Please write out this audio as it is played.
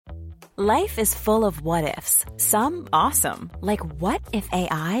Life is full of what-ifs. Some awesome, like what if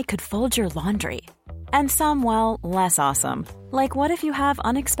AI could fold your laundry? And some, well, less awesome, like what if you have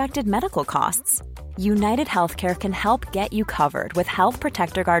unexpected medical costs? United Healthcare can help get you covered with Health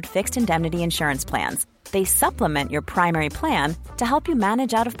Protector Guard fixed indemnity insurance plans. They supplement your primary plan to help you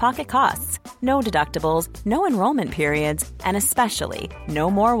manage out-of-pocket costs. No deductibles, no enrollment periods, and especially no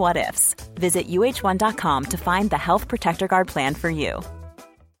more what-ifs. Visit uh1.com to find the Health Protector Guard plan for you.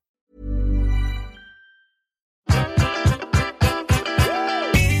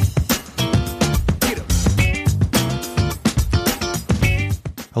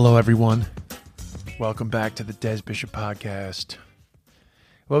 Hello, everyone. Welcome back to the Des Bishop Podcast.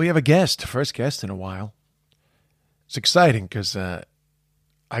 Well, we have a guest, first guest in a while. It's exciting because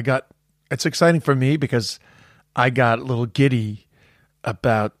it's exciting for me because I got a little giddy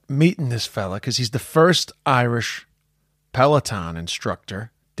about meeting this fella because he's the first Irish Peloton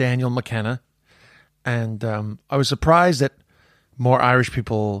instructor, Daniel McKenna. And I was surprised that more Irish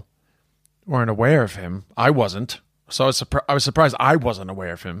people weren't aware of him. I wasn't. So I was surprised I wasn't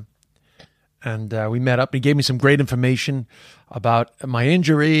aware of him. And we met up. He gave me some great information about my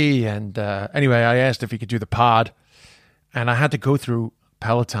injury. And anyway, I asked if he could do the pod. And I had to go through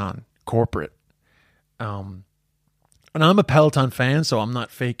Peloton corporate. And I'm a Peloton fan, so I'm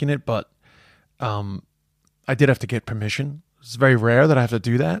not faking it. But I did have to get permission. It's very rare that I have to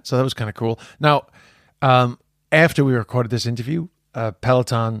do that. So that was kind of cool. Now, after we recorded this interview,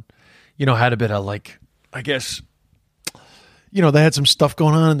 Peloton, had a bit of they had some stuff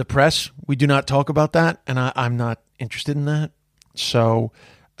going on in the press. We do not talk about that, and I'm not interested in that. So,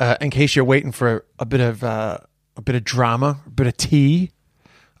 in case you're waiting for a bit of drama, a bit of tea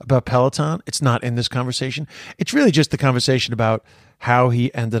about Peloton, it's not in this conversation. It's really just the conversation about how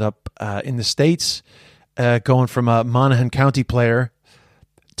he ended up in the States, going from a Monaghan County player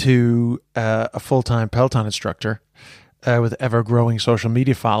to a full-time Peloton instructor with ever-growing social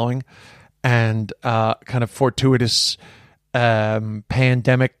media following, and kind of fortuitous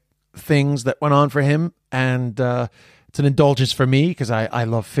pandemic things that went on for him. And it's an indulgence for me because I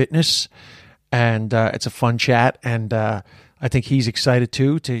love fitness, and it's a fun chat. And I think he's excited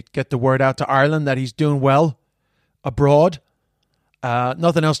too to get the word out to Ireland that he's doing well abroad.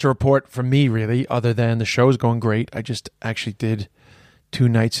 Nothing else to report from me really, other than the show's going great. I just actually did 2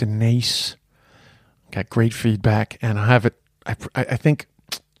 nights in Nice, got great feedback, and I have it. I think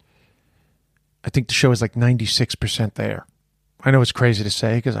the show is like 96% there. I know it's crazy to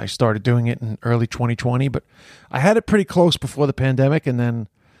say because I started doing it in early 2020, but I had it pretty close before the pandemic, and then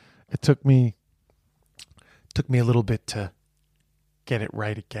it took me a little bit to get it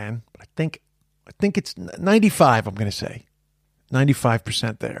right again. But I think it's 95. I'm going to say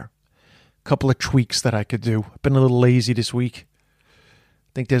 95% there. A couple of tweaks that I could do. I've been a little lazy this week. I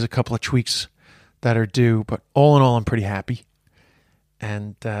think there's a couple of tweaks that are due, but all in all, I'm pretty happy,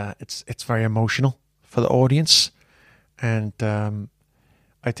 and it's very emotional for the audience. And I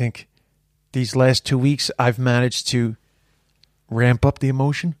think these last 2 weeks, I've managed to ramp up the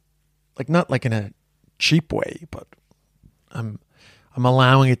emotion, not like in a cheap way, but I'm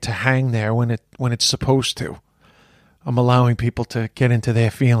allowing it to hang there when it's supposed to. I'm allowing people to get into their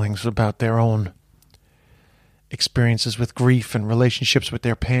feelings about their own experiences with grief and relationships with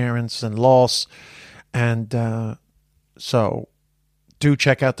their parents and loss. And so do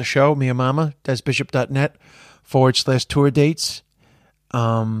check out the show, Mia Mama, desbishop.net/tour dates.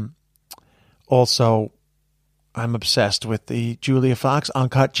 Also, I'm obsessed with the Julia Fox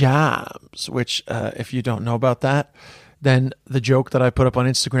Uncut Jams, which if you don't know about that, then the joke that I put up on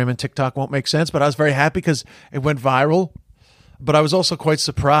Instagram and TikTok won't make sense. But I was very happy because it went viral. But I was also quite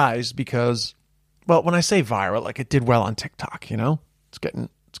surprised because, well, when I say viral, it did well on TikTok, It's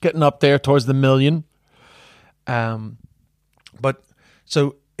getting up there towards the million. But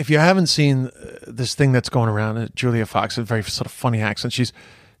so if you haven't seen this thing that's going around, Julia Fox, a very sort of funny accent. She's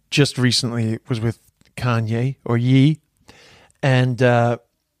just recently was with Kanye or Ye, and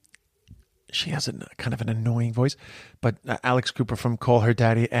she has a kind of an annoying voice. But Alex Cooper from Call Her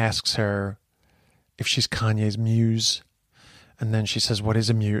Daddy asks her if she's Kanye's muse. And then she says, what is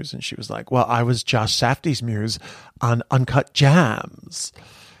a muse? And she was like, well, I was Josh Safdie's muse on Uncut Jams.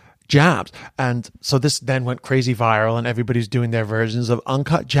 And so this then went crazy viral, and everybody's doing their versions of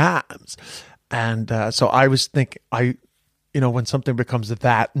Uncut Jams. And so I was thinking, when something becomes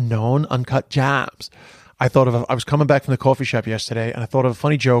that known, Uncut Jams, I was coming back from the coffee shop yesterday, and I thought of a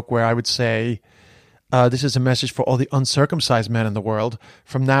funny joke where I would say, this is a message for all the uncircumcised men in the world.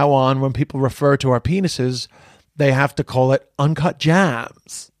 From now on, when people refer to our penises, they have to call it Uncut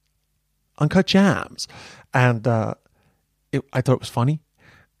Jams. Uncut Jams. And I thought it was funny.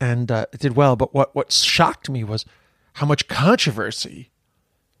 and it did well. But what shocked me was how much controversy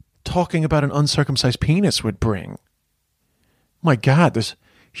talking about an uncircumcised penis would bring. My God, there's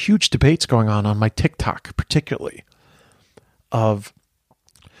huge debates going on my TikTok, particularly, of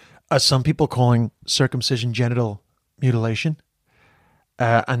some people calling circumcision genital mutilation,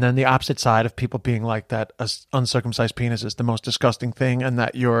 and then the opposite side of people being like that uncircumcised penis is the most disgusting thing, and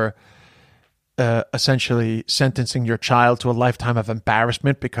that you're essentially sentencing your child to a lifetime of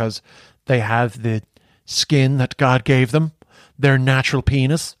embarrassment because they have the skin that God gave them, their natural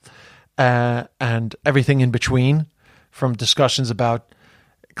penis, and everything in between, from discussions about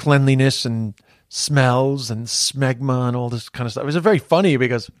cleanliness and smells and smegma and all this kind of stuff. It was very funny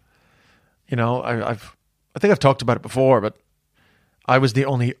because, you know, I think I've talked about it before, but I was the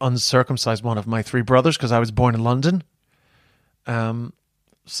only uncircumcised one of my three brothers because I was born in London.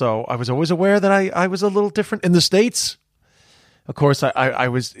 So I was always aware that I was a little different in the States. Of course, I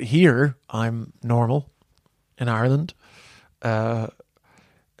was here. I'm normal in Ireland. Most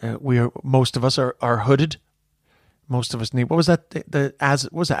of us are hooded. Most of us need. What was that?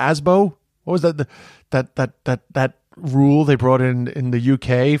 What was it? ASBO? What was that? That rule they brought in the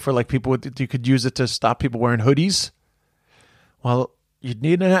UK for like people? You could use it to stop people wearing hoodies. Well, you'd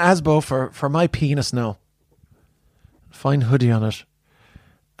need an ASBO for my penis now. Fine hoodie on it.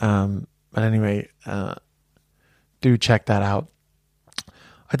 But anyway, do check that out.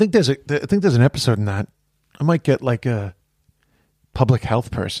 I think there's an episode in that. I might get like a public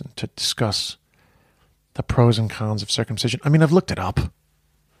health person to discuss the pros and cons of circumcision. I mean, I've looked it up,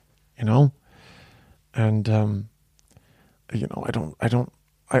 you know, and you know,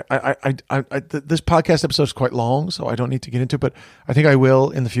 this podcast episode is quite long, so I don't need to get into it, but I think I will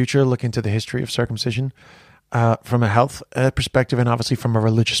in the future look into the history of circumcision from a health perspective and obviously from a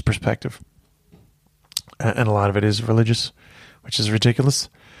religious perspective. And a lot of it is religious, which is ridiculous.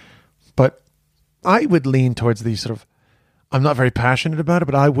 But I would lean towards the sort of, I'm not very passionate about it,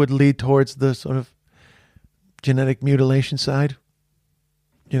 but I would lead towards the sort of genetic mutilation side.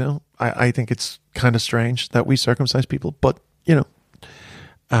 You know, I think it's kind of strange that we circumcise people, but, you know,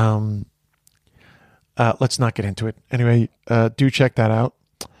 let's not get into it. Anyway, do check that out.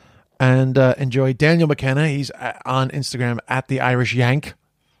 And enjoy Daniel McKenna. He's on Instagram at the Irish Yank,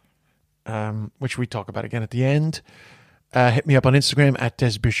 which we talk about again at the end. Hit me up on Instagram at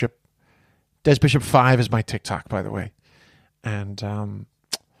Des Bishop. Des Bishop 5 is my TikTok, by the way. And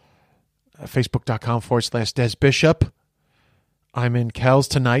Facebook.com/Des Bishop. I'm in Kells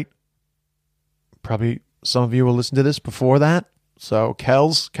tonight. Probably some of you will listen to this before that. So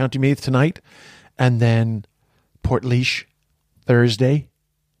Kells, County Meath tonight. And then Portlaoise Thursday.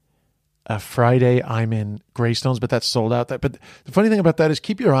 Friday, I'm in Greystones, but that's sold out. But the funny thing about that is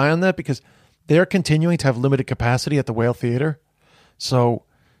keep your eye on that because they're continuing to have limited capacity at the Whale Theatre. So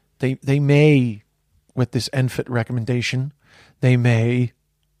they may, with this NFIT recommendation, they may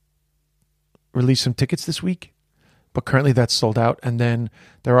release some tickets this week. But currently that's sold out. And then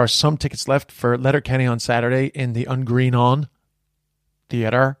there are some tickets left for Letterkenny on Saturday in the Ungreen On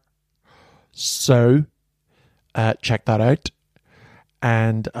Theatre. So check that out.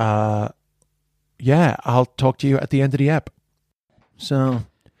 And yeah, I'll talk to you at the end of the app. So,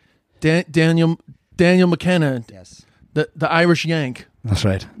 Daniel McKenna, yes, the Irish Yank. That's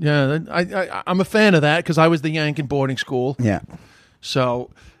right. Yeah, I'm a fan of that because I was the Yank in boarding school. Yeah. So,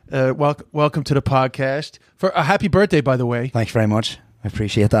 welcome to the podcast. For a happy birthday, by the way. Thanks very much. I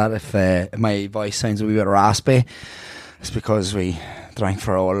appreciate that. If my voice sounds a wee bit raspy, it's because we drank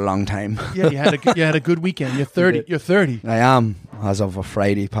for a long time. Yeah, you had a good weekend. You're 30. You're 30. I am, as of a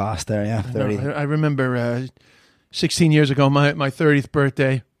Friday past there. Yeah, 30. No, I remember 16 years ago, my 30th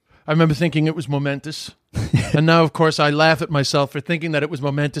birthday. I remember thinking it was momentous, and now, of course, I laugh at myself for thinking that it was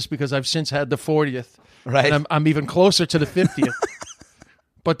momentous because I've since had the 40th. Right. And I'm even closer to the 50th.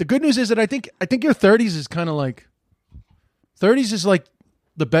 But the good news is that I think your 30s is kind of like 30s is like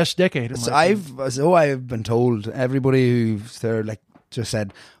the best decade. I've been told. Everybody who's there just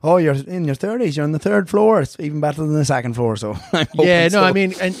said, "Oh, you're in your 30s. You're on the third floor. It's even better than the second floor." So I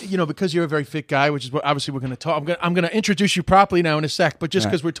mean, and you know, because you're a very fit guy, which is what obviously we're going to talk. I'm going to introduce you properly now in a sec. But just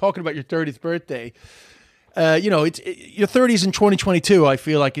because we're talking about your 30th birthday, you know, your 30s in 2022. I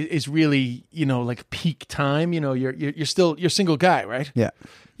feel like is really, you know, like peak time. You know, you're still single guy, right? Yeah,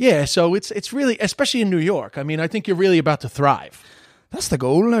 yeah. So it's really, especially in New York. I mean, I think you're really about to thrive. That's the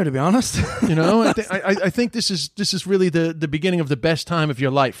goal now, to be honest. You know, I think this is really the beginning of the best time of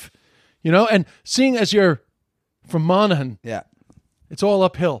your life. You know, and seeing as you're from Monaghan, yeah, it's all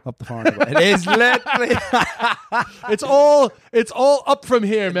uphill. Up the farm. It is literally. it's all up from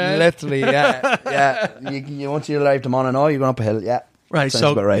here, man. Literally, yeah. You once you arrive to Monaghan, you're going up a hill, yeah. Right. Sounds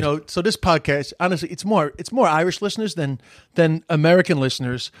So about right. you know, so this podcast, honestly, it's more Irish listeners than American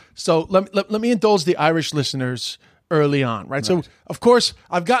listeners. So let me indulge the Irish listeners early on, right? So of course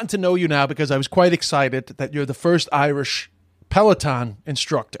I've gotten to know you now because I was quite excited that you're the first Irish Peloton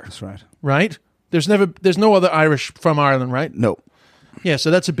instructor. That's right. Right? There's no other Irish from Ireland, right? No. Yeah,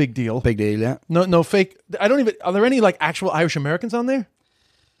 so that's a big deal. Big deal, yeah. No fake. Are there any like actual Irish Americans on there?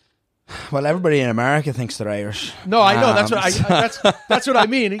 Well, everybody in America thinks they're Irish. No, I know. That's what I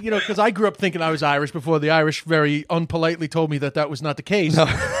mean. You know, because I grew up thinking I was Irish before the Irish very unpolitely told me that was not the case. No.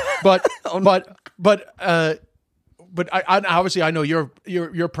 But I obviously I know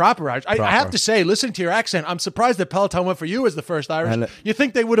you're proper Irish. I have to say, listening to your accent, I'm surprised that Peloton went for you as the first Irish. You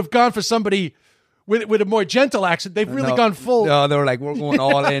think they would have gone for somebody with a more gentle accent? They've really gone full. No, they were like, we're going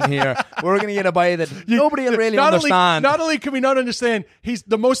all in here. We're going to get a bite that nobody will really understand. Not only can we not understand, he's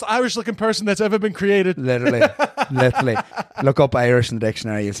the most Irish-looking person that's ever been created. Literally. Look up Irish in the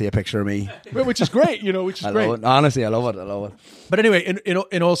dictionary, you'll see a picture of me. Which is great, you know. Which is great. Love it. Honestly, I love it. But anyway,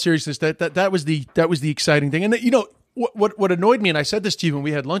 in all seriousness, that was the exciting thing, and you know. What annoyed me, and I said this to you when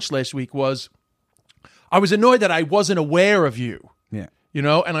we had lunch last week, was I was annoyed that I wasn't aware of you. Yeah. You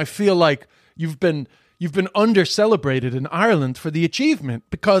know, and I feel like you've been under celebrated in Ireland for the achievement,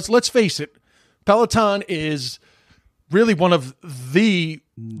 because let's face it, Peloton is really one of the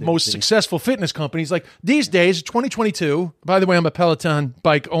most successful fitness companies. Like these days, 2022. By the way, I'm a Peloton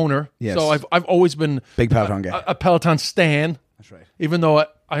bike owner, so I've always been big Peloton guy, a Peloton stan. That's right. Even though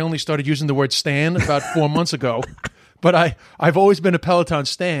I only started using the word stan about 4 months ago. But I've always been a Peloton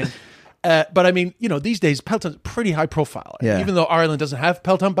stan. But I mean, you know, these days Peloton's pretty high profile. Yeah. Even though Ireland doesn't have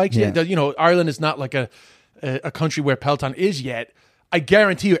Peloton bikes yet, you know, Ireland is not like a country where Peloton is yet. I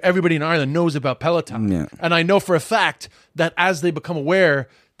guarantee you, everybody in Ireland knows about Peloton, and I know for a fact that as they become aware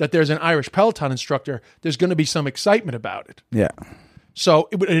that there's an Irish Peloton instructor, there's going to be some excitement about it. Yeah. So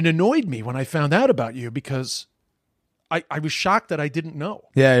it annoyed me when I found out about you, because I was shocked that I didn't know.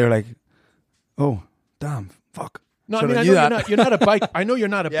 Yeah, you're like, oh, damn, fuck. No, I mean, I know you're not a bike. I know you're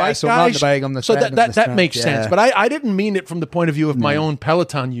not a bike so guy. I'm not the bike, I'm the so strength, that makes sense. But I didn't mean it from the point of view of my own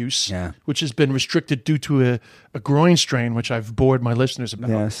Peloton use, which has been restricted due to a groin strain, which I've bored my listeners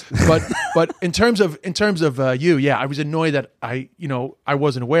about. Yes. but in terms of you, I was annoyed that I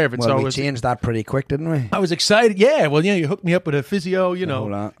wasn't aware of it. Well, so we changed that pretty quick, didn't we? I was excited. Yeah. Well, you hooked me up with a physio. You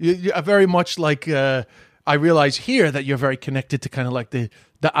know, you very much like. I realize here that you're very connected to kind of like the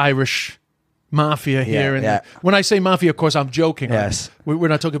Irish mafia here. And when I say mafia, of course, I'm joking. Yes. Right? We're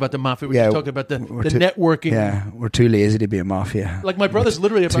not talking about the mafia. We're just talking about the networking. Yeah, we're too lazy to be a mafia. Like my brother's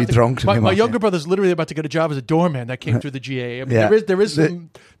literally about too drunk to be a my mafia. younger brother's literally about to get a job as a doorman that came through the GA. I mean,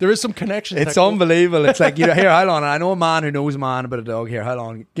 there is some connection. It's unbelievable. It's like, here, hold on. I know a man who knows a man about a dog. Here, hold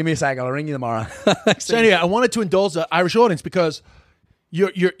on. Give me a sec. I'll ring you tomorrow. So anyway, I wanted to indulge the Irish audience because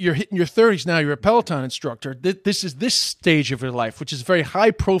you're hitting your 30s now. You're a Peloton instructor. This is this stage of your life, which is very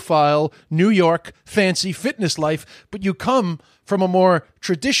high profile, New York, fancy fitness life. But you come from a more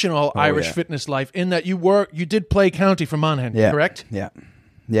traditional Irish fitness life in that you did play county for Monaghan, correct? Yeah.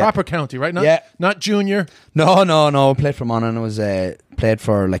 Proper county, right? Not junior. No. Played for Monaghan. I was played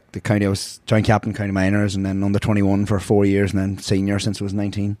for like the county. I was joint captain county minors, and then under 21 for 4 years, and then senior since I was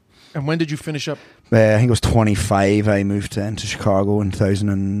 19. And when did you finish up? I think it was 25. I moved into Chicago in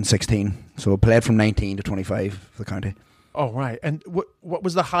 2016. So I played from 19 to 25 for the county. Oh, right. And what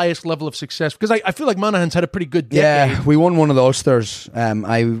was the highest level of success? Because I feel like Monaghan's had a pretty good decade. Yeah, we won one of the Ulsters.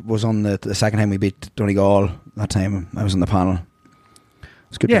 I was on the second time we beat Donegal. That time I was on the panel.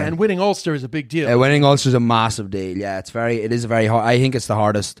 It's good. Yeah, and winning Ulster is a big deal. Winning Ulster is a massive deal. Yeah, it is very hard. I think it's the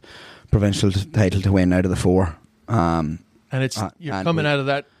hardest provincial title to win out of the four. And you're coming out of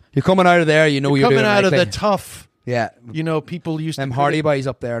that. You're coming out of there, you're coming doing out of the tough. Yeah. People used to... Them Hardy boys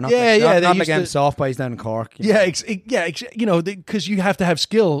up there. Not against soft boys down in Cork. Because you have to have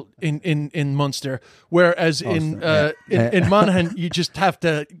skill in Munster, whereas in Monaghan, you just have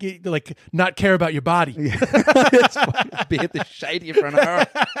to not care about your body. Beat the shite you for an hour.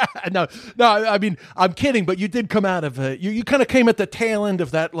 No, I mean, I'm kidding, but you did come out of... You kind of came at the tail end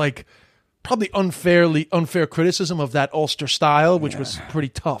of that, probably unfair criticism of that Ulster style, which was pretty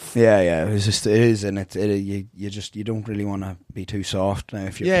tough. Yeah. It is, and you don't really want to be too soft now.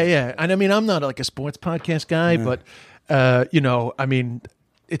 If you're and I mean, I'm not like a sports podcast guy, but I mean,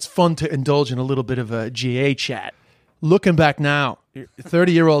 it's fun to indulge in a little bit of a GA chat. Looking back now,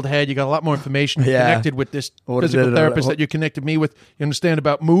 30-year-old head, you got a lot more information. You're connected with this physical therapist that you connected me with. You understand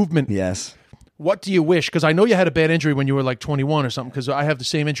about movement. Yes. What do you wish? Because I know you had a bad injury when you were like 21 or something, because I have the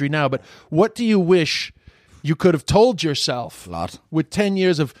same injury now. But what do you wish you could have told yourself with 10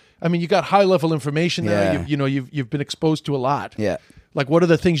 years of... I mean, you got high-level information now. You've been exposed to a lot. Yeah. Like, what are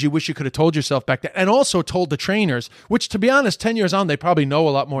the things you wish you could have told yourself back then? And also told the trainers, which, to be honest, 10 years on, they probably know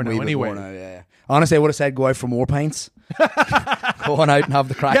a lot more now anyway. More now, yeah. Honestly, I would have said go out for more pints. Go on out and have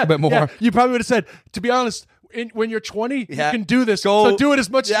the crack a bit more. Yeah. You probably would have said, to be honest, when you're 20, you can do this. Go. So do it as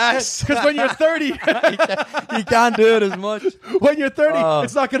much as you can. Because when you're 30, you can't do it as much. When you're 30,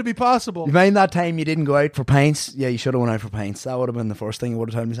 it's not going to be possible. You mind that time you didn't go out for pints? Yeah, you should have went out for pints. That would have been the first thing I would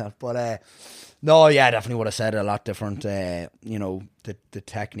have told myself. But no, yeah, I definitely would have said a lot different. The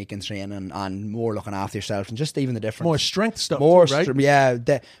technique and training and more looking after yourself and just even the difference. More strength stuff, more too,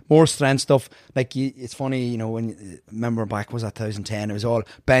 right? More strength stuff. Like it's funny, when remember back was that 2010? It was all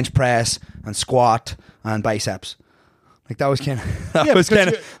bench press and squat and biceps. Like that was kind of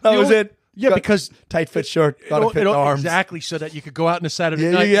that was it. Yeah, because tight fit shirt, got to fit the arms exactly, so that you could go out on a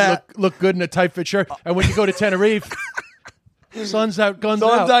Saturday night and look good in a tight fit shirt, and when you go to Tenerife. Sun's out, guns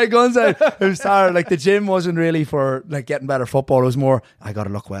out. It was hard. Like the gym wasn't really for like getting better football. It was more, I got to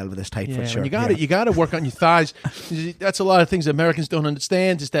look well with this tight fit shirt. You got to work on your thighs. That's a lot of things that Americans don't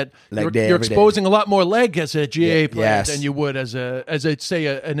understand. Is that you're exposing a lot more leg as a GA player than you would as an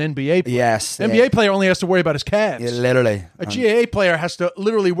NBA player. Yes, NBA player only has to worry about his calves. Yeah, literally. A GA player has to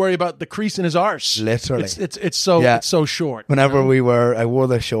literally worry about the crease in his arse. Literally, it's so short. Whenever I wore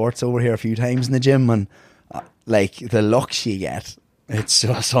the shorts over here a few times in the gym and. Like the looks you get, it's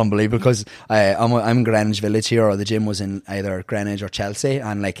just unbelievable because I'm in Greenwich Village here, or the gym was in either Greenwich or Chelsea,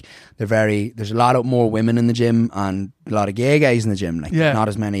 and like there's a lot of more women in the gym and a lot of gay guys in the gym, like not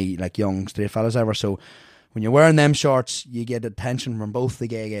as many like young straight fellas ever. So when you're wearing them shorts, you get attention from both the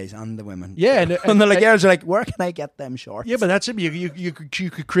gay guys and the women. Yeah, and the girls are like, where can I get them shorts? Yeah, but that's it. You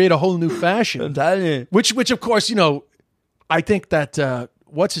could create a whole new fashion. I'm telling you. Which of course I think that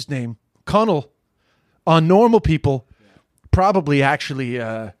what's his name, Connell. On normal people, probably actually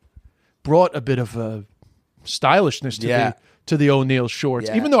brought a bit of stylishness to the O'Neill shorts.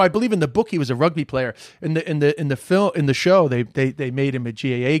 Yeah. Even though I believe in the book he was a rugby player. In the show they made him a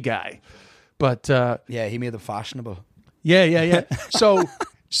GAA guy, but he made them fashionable. Yeah. So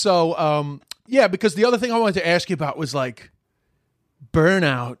because the other thing I wanted to ask you about was like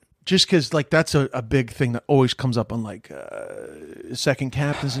burnout. Just because, like, that's a big thing that always comes up on, like, second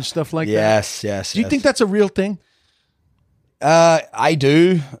captains and stuff like that. Yes. Do you think that's a real thing? I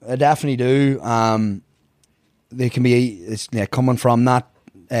do. I definitely do. They can be coming from that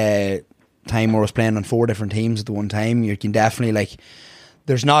time where I was playing on 4 different teams at the one time. You can definitely, like,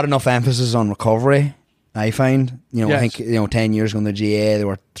 there's not enough emphasis on recovery, I find. I think, 10 years ago in the GA, they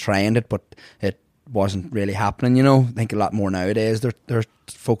were trying it, but it wasn't really happening. I think a lot more nowadays they're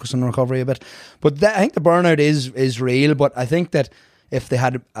focusing on recovery a bit, but I think the burnout is real. But I think that if they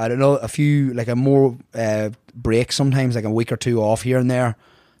had a few like a more break, sometimes like a week or 2 off here and there,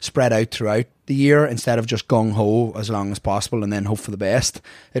 spread out throughout the year instead of just gung ho as long as possible and then hope for the best,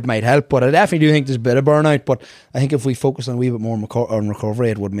 it might help. But I definitely do think there's a bit of burnout, but I think if we focus on a wee bit more on recovery,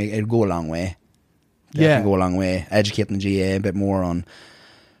 it'd go a long way. Go a long way. Educating the GA a bit more on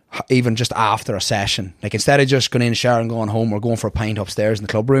even just after a session, like instead of just going in the shower and going home or going for a pint upstairs in the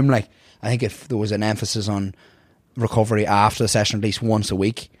club room, like I think if there was an emphasis on recovery after the session at least once a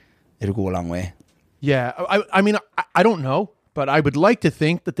week, it would go a long way. Yeah, I mean, I don't know, but I would like to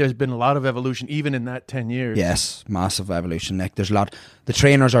think that there's been a lot of evolution even in that 10 years. Yes, massive evolution. Like there's a lot. The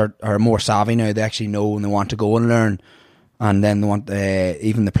trainers are more savvy now. They actually know and they want to go and learn. And then they want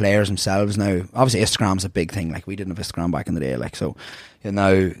even the players themselves now. Obviously, Instagram's a big thing. Like we didn't have Instagram back in the day. Like so,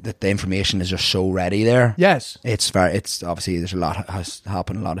 now that the information is just so ready there. Yes, it's obviously there's a lot has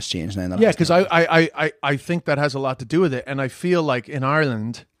happened. A lot has changed now. Yeah, because I think that has a lot to do with it. And I feel like in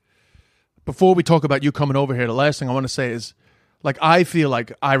Ireland, before we talk about you coming over here, the last thing I want to say is, like, I feel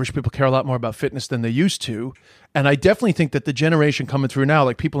like Irish people care a lot more about fitness than they used to, and I definitely think that the generation coming through now,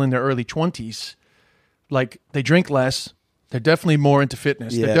 like people in their early 20s, like they drink less. They're definitely more into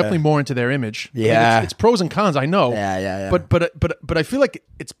fitness. Yeah. They're definitely more into their image. Yeah, I mean, it's pros and cons. I know. Yeah. But I feel like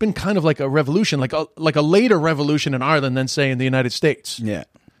it's been kind of like a revolution, like a later revolution in Ireland than say in the United States. Yeah,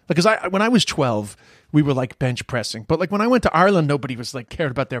 because when I was 12, we were like bench pressing. But like when I went to Ireland, nobody was like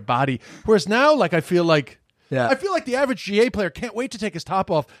cared about their body. Whereas now, like I feel like. Yeah. I feel like the average GA player can't wait to take his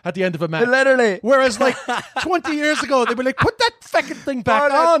top off at the end of a match. Literally. Whereas like 20 years ago, they were like, put that fucking thing back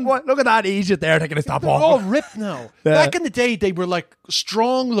on. Look at that Egypt there taking his top off. They're all ripped now. Yeah. Back in the day, they were like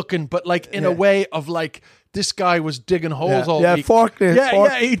strong looking, but like in a way of like, this guy was digging holes all week.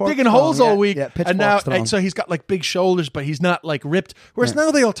 He's digging holes all week. And now, so he's got like big shoulders, but he's not like ripped. Whereas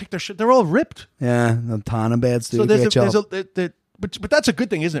now they all take their shit. They're all ripped. Yeah, the tanning beds do so a great job. but that's a good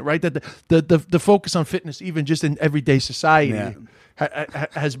thing, isn't it? Right, that the focus on fitness, even just in everyday society,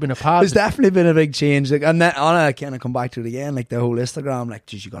 has been a positive. There's definitely been a big change. Like, and then I kind of come back to it again, like the whole Instagram. Like,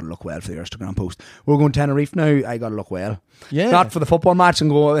 geez, you got to look well for your Instagram post. We're going to Tenerife now. I got to look well. Yeah, not for the football match and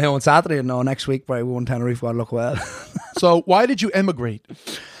go on Saturday. No, next week, but we're going to Tenerife. Got to look well. So, why did you emigrate?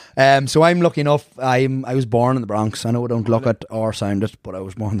 So I'm lucky enough. I was born in the Bronx. I know I don't look it or sound it, but I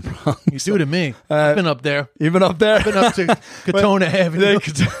was born in the Bronx. You do to me. I've been up there. You've been up there. I've been up to Katona Avenue.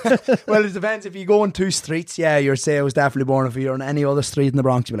 Well, it depends. If you go on 2 streets, you'd say I was definitely born. If you're on any other street in the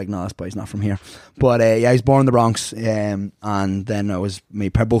Bronx, you'd be like, no, this boy's not from here. But I was born in the Bronx, and then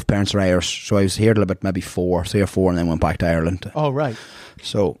both parents are Irish, so I was here till about maybe 3 or 4, and then went back to Ireland. Oh, right.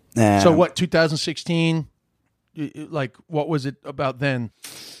 So what? 2016. Like, what was it about then?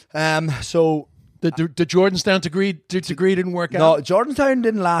 So the Jordanstown degree didn't work out. No, Jordanstown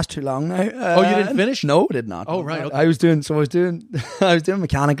didn't last too long. Now, you didn't finish? No, it did not. Oh, right. Okay. I was doing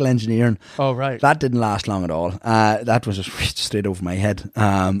mechanical engineering. Oh, right. That didn't last long at all. That was just straight over my head.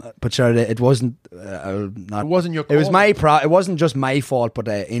 But sure, it wasn't. It wasn't your call. It was it wasn't just my fault. But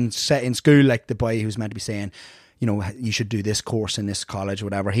in school, like the boy who was meant to be saying, you should do this course in this college or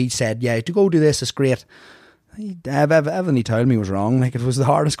whatever. He said, yeah, to go do this is great. Everything he told me was wrong. Like, it was the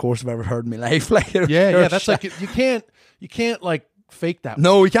hardest course I've ever heard in my life. Like, that's like you can't like fake that.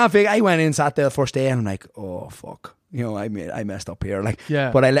 No, we can't fake. I went in, sat there the first day, and I'm like, oh fuck, I messed up here. Like,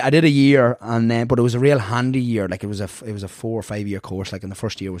 yeah. But I did a year, and then but it was a real handy year. Like, it was a 4 or 5 year course. Like, in the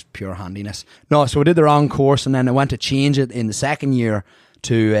first year was pure handiness. No, so I did the wrong course, and then I went to change it in the second year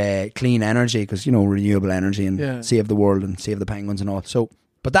to clean energy, because renewable energy and save the world and save the penguins and all. So,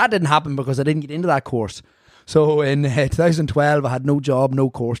 but that didn't happen because I didn't get into that course. So in 2012, I had no job, no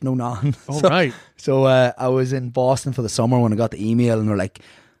course, no nothing. Oh, right. So I was in Boston for the summer when I got the email, and they're like,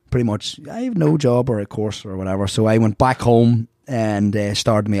 pretty much, I have no job or a course or whatever. So I went back home and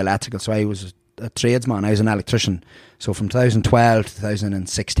started my electrical. So I was a tradesman. I was an electrician. So from 2012 to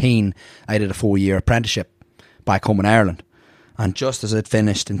 2016, I did a 4-year apprenticeship back home in Ireland. And just as it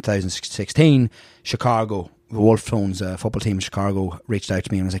finished in 2016, Chicago, the Wolf Tones football team in Chicago, reached out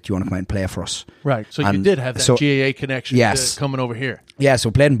to me and was like, do you want to come out and play for us? Right. So you did have that GAA connection coming over here. Yeah, so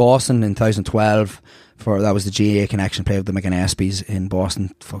played in Boston in 2012. That was the GAA connection, played with the McInnespies in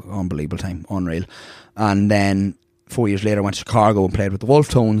Boston. Unbelievable time, unreal. And then 4 years later, went to Chicago and played with the Wolf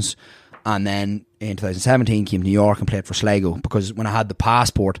Tones. And then in 2017, came to New York and played for Sligo, because when I had the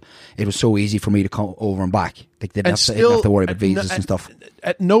passport, it was so easy for me to come over and back. Like, didn't have to worry about visas and stuff.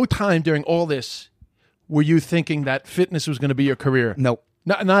 At no time during all this were you thinking that fitness was going to be your career? No.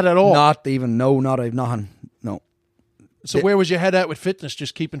 Not at all? Not even, nothing. No. So where was your head at with fitness?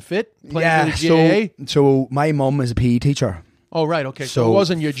 Just keeping fit? Playing for the GAA? So my mum is a PE teacher. Oh, right, okay. So it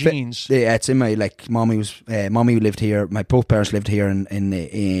wasn't your genes. Yeah, it's in my, like, mommy lived here. Both parents lived here in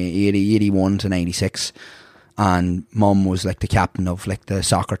 81 to 96. And mum was like the captain of like the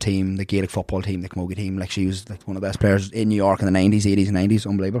soccer team, the Gaelic football team, the Camogie team. Like, she was like one of the best players in New York in the 90s, 80s and 90s.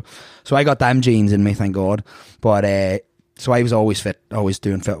 Unbelievable. So I got them genes in me, thank God. But so I was always fit, always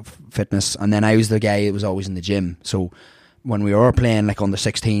doing fitness. And then I was the guy that was always in the gym. So when we were playing like under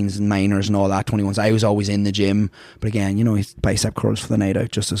 16s and minors and all that, 21s, I was always in the gym. But again, he's bicep curls for the night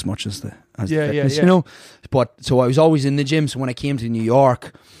out just as much as the fitness, But so I was always in the gym. So when I came to New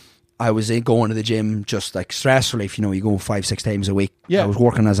York, I was going to the gym just like stress relief. You go 5-6 times a week. Yeah. I was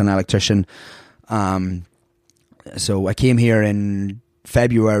working as an electrician. So I came here in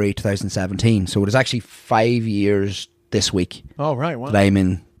February 2017. So it was actually 5 years this week. Oh, right. Wow. That I'm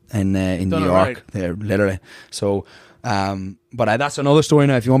in New York. Right. There, literally. So, but that's another story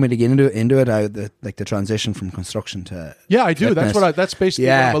now. If you want me to get into it, the transition from construction to I do. fitness. That's basically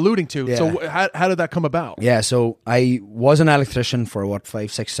what I'm alluding to. Yeah. So how did that come about? Yeah, so I was an electrician for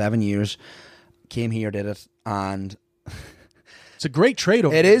 5, 6, 7 years. Came here, did it, and it's a great trade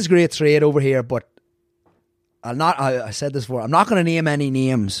over it here. is great trade over here. But I said this before. I'm not going to name any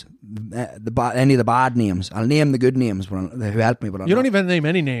names, any of the bad names. I'll name the good names who helped me. But you don't even name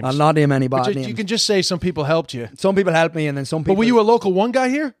any names. I'll not name any bad names. You can just say some people helped you. Some people helped me, and then some people. But were you a local one guy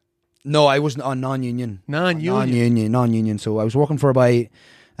here? No, I was on non-union. Non-union. So I was working for a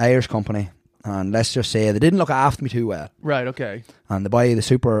Irish company, and let's just say they didn't look after me too well. Right. Okay. And the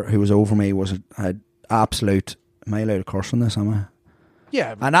super who was over me was an absolute. Am I allowed to curse on this? Am I?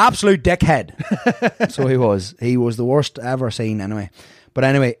 Yeah. An absolute dickhead. So he was. He was the worst ever seen anyway. But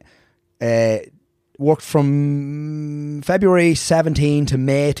anyway, worked from February 17 to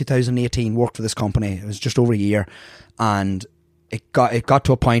May 2018, worked for this company. It was just over a year. And it got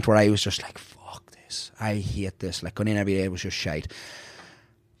to a point where I was just like, fuck this. I hate this. Like, going in every day was just shite.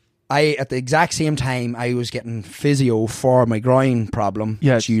 at the exact same time, I was getting physio for my groin problem,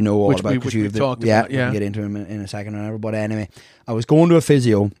 which you know all about because you've talked about. Yeah, we'll get into him in a second or whatever. But anyway, I was going to a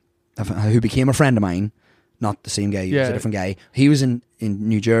physio who became a friend of mine, not the same guy, he was a different guy. He was in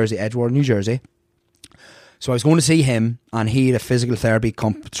New Jersey, Edgewater, New Jersey. So I was going to see him, and he had a physical therapy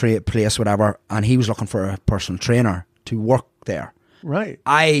place, whatever, and he was looking for a personal trainer to work there. Right.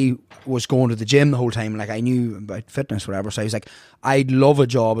 I was going to the gym the whole time, like I knew about fitness, whatever. So I was like, I'd love a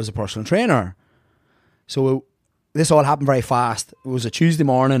job as a personal trainer. So this all happened very fast. It was a Tuesday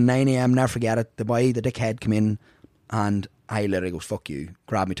morning, 9 a.m, never forget it. The dickhead came in, and I literally goes, fuck you,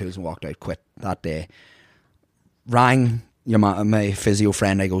 grabbed my tools and walked out, quit that day. Rang my physio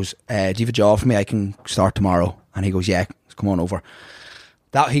friend, I goes, do you have a job for me? I can start tomorrow. And he goes, yeah, come on over.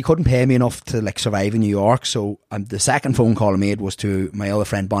 That he couldn't pay me enough to like survive in New York, so the second phone call I made was to my other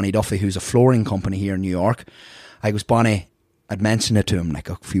friend Bonnie Duffy, who's a flooring company here in New York. I goes, Bonnie, I'd mentioned it to him like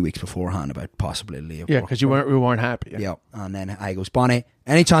a few weeks beforehand about possibility of work. Because we weren't happy. Yeah, and then I goes, Bonnie,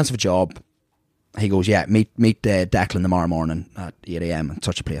 any chance of a job? He goes, yeah, meet Declan tomorrow morning at 8 a.m. in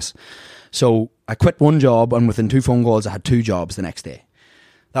such a place. So I quit one job, and within 2 phone calls I had 2 jobs the next day.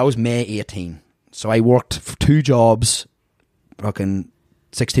 That was May 18. So I worked for 2 jobs, fucking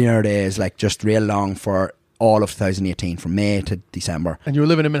 16-hour days, like just real long for all of 2018, from May to December. And you were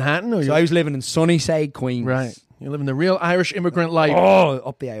living in Manhattan? Or so I was living in Sunnyside, Queens. Right. You're living the real Irish immigrant life. Oh,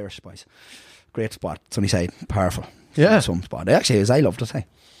 up the Irish boys. Great spot. Sunnyside, powerful. Yeah. Some spot. Actually, it was, I loved it.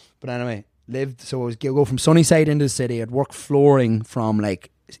 But anyway, so I was go from Sunnyside into the city. I'd work flooring from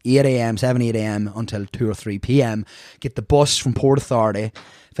like 8 a.m, 7, 8 a.m until 2 or 3 p.m. Get the bus from Port Authority.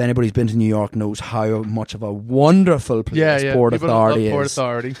 If anybody's been to New York knows how much of a wonderful place Port Authority is. Port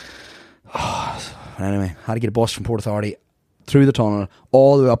Authority. Anyway, had to get a bus from Port Authority through the tunnel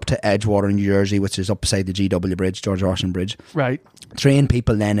all the way up to Edgewater, New Jersey, which is up beside the GW Bridge, George Washington Bridge. Right. Train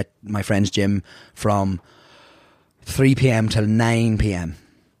people then at my friend's gym from 3 p.m. till 9 p.m.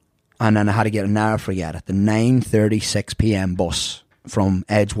 And then I had to get an hour, forget it, the 9:36 p.m. bus from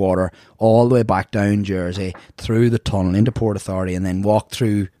Edgewater all the way back down Jersey through the tunnel into Port Authority, and then walk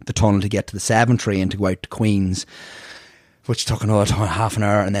through the tunnel to get to the 7 train to go out to Queens, which took another half an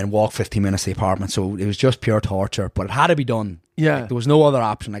hour, and then walk 15 minutes to the apartment. So it was just pure torture, but it had to be done. Yeah. Like, there was no other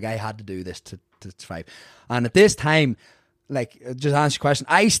option. Like I had to do this to survive. And at this time, like, just answer your question,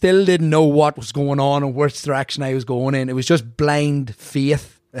 I still didn't know what was going on and which direction I was going in. It was just blind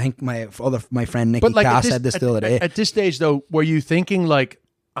faith. I think my friend Nicky Cass said this the other day. At this stage, though, were you thinking like,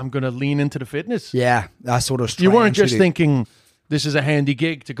 I'm going to lean into the fitness? Yeah, that's what I was trying. You weren't just thinking this is a handy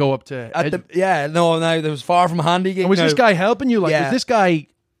gig to go up to. No, there was far from a handy gig. And was this guy helping you? Like, was this guy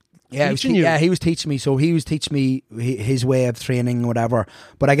teaching you? Yeah, he was teaching me. So he was teaching me his way of training, whatever.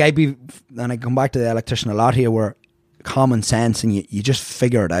 But and I come back to the electrician a lot here, where common sense, and you just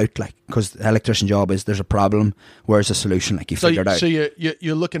figure it out, like, because the electrician job is, there's a problem, where's the solution, like, you figure it out. So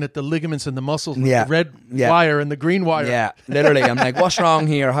you're looking at the ligaments and the muscles, the red wire and the green wire. Yeah, literally. I'm like, what's wrong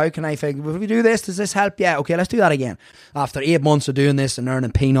here? How can I figure, if we do this, does this help? Yeah, okay, let's do that again. After 8 months of doing this and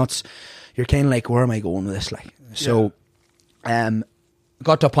earning peanuts, you're kind of like, where am I going with this? Like, so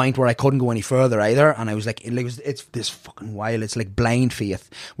got to a point where I couldn't go any further either, and I was like, it's this fucking wild. It's like blind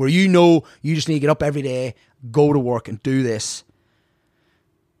faith, where you just need to get up every day, go to work and do this,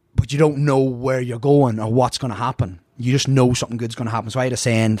 but you don't know where you're going or what's going to happen. You just know something good's going to happen. So I had a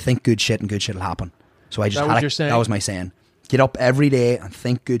saying, think good shit and good shit will happen. So I just that was my saying. Get up every day and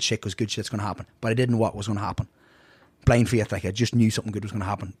think good shit, because good shit's going to happen. But I didn't know what was going to happen. Blind faith, like, I just knew something good was going to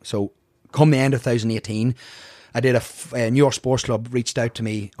happen. So come the end of 2018, I did a New York Sports Club reached out to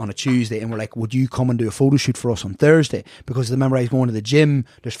me on a Tuesday and were like, would you come and do a photo shoot for us on Thursday? Because remember, I was going to the gym,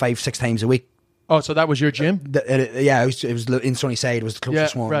 there's 5-6 times a week. Oh, so that was your gym? Yeah, it was in Sunnyside. It was the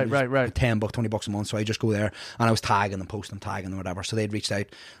closest one. Right. $10, $20 a month. So I just go there, and I was tagging them, posting them, tagging them, whatever. So they'd reached out,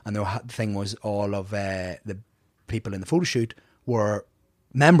 and the thing was, all of the people in the photo shoot were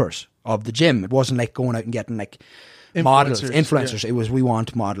members of the gym. It wasn't like going out and getting like influencers. Yeah. It was, we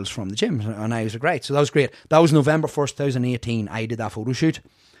want models from the gym, and I was like, great. So that was great. That was November 1st, 2018. I did that photo shoot.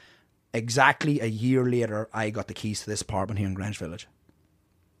 Exactly a year later, I got the keys to this apartment here in Greenwich Village.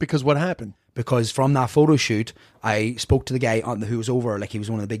 Because what happened? Because from that photo shoot, I spoke to the guy who was over, like, he was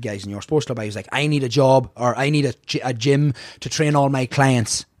one of the big guys in your sports club. I was like, I need a job, or I need a gym to train all my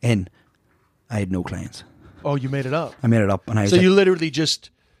clients in. I had no clients. Oh, you made it up? I made it up. And I was so you literally just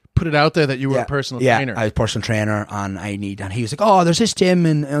put it out there that you were a personal trainer? Yeah, I was a personal trainer, and he was like, oh, there's this gym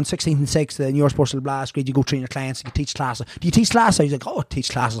on 16th and 6th in your sports club, last grade. You go train your clients, you teach classes. Do you teach classes? I was like, oh, I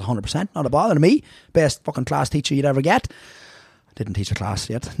teach classes 100%, not a bother to me. Best fucking class teacher you'd ever get. Didn't teach a class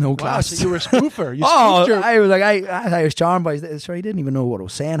yet. No Wow, class. so you were a spoofer. You Oh, spoofed your... I was like, I was charmed by it. Sorry, he didn't even know what I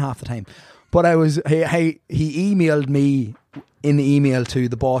was saying half the time. But he emailed me in the email to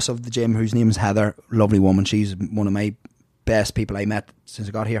the boss of the gym, whose name is Heather, lovely woman. She's one of my best people I met since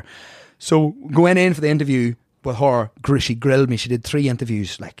I got here. So going in for the interview with her, she grilled me. She did 3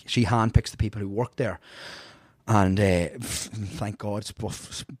 interviews. Like, she handpicks the people who work there. And thank God,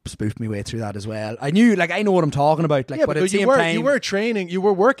 spoofed me way through that as well. I knew, like, I know what I'm talking about. Like, Yeah, but at the because same time, you were training, you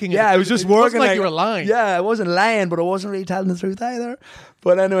were working. yeah, I was just it working. wasn't like you were lying. Yeah, I wasn't lying, but I wasn't really telling the truth either.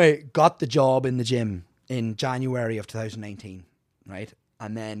 But anyway, got the job in the gym in January of 2019, right?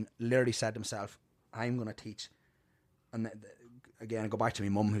 And then literally said to himself, I'm going to teach. And again, I go back to my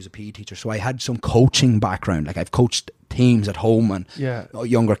mum, who's a PE teacher. So I had some coaching background. Like, I've coached teams at home and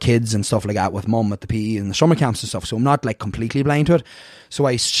younger kids and stuff like that with mum at the PE and the summer camps and stuff. So I'm not like completely blind to it. So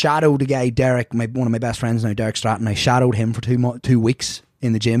I shadowed the guy, Derek, one of my best friends now, Derek Stratton. I shadowed him for 2 weeks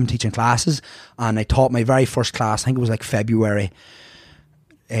in the gym teaching classes. And I taught my very first class. I think it was like February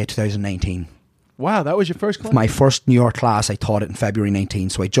 2019. Wow, that was your first class? My first New York class, I taught it in February 19.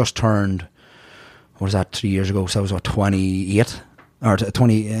 So I just turned, what was that, 3 years ago? So I was, 28? Or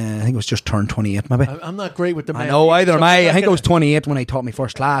 20, I think it was just turned 28 maybe. I'm not great with the math. I know either am I. I think I was 28 when I taught my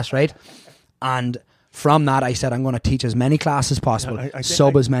first class, right? And from that I said I'm going to teach as many classes as possible,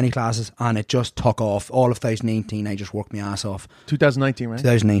 as many classes, and it just took off. All of 2019 I just worked my ass off. 2019, right?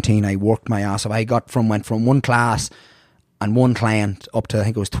 2019 I worked my ass off. I went from one class and one client up to, I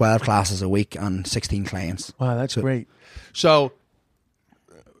think it was 12 classes a week and 16 clients. Wow, that's great. So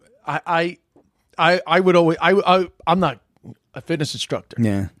I would always I'm not a fitness instructor.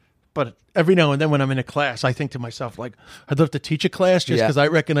 Yeah. But every now and then when I'm in a class, I think to myself, like, I'd love to teach a class just because I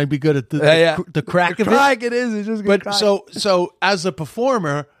reckon I'd be good at the crack of it. Crack it is. It's just good. But so as a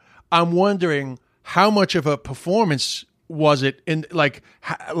performer, I'm wondering how much of a performance was it in, like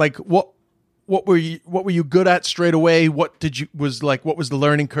what were you good at straight away? What was the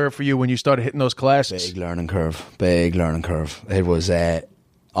learning curve for you when you started hitting those classes? Big learning curve. It was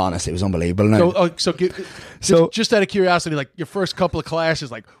honestly, it was unbelievable. Now. So just out of curiosity, like your first couple of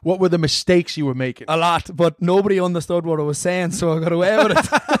classes, like what were the mistakes you were making? A lot, but nobody understood what I was saying, so I got away with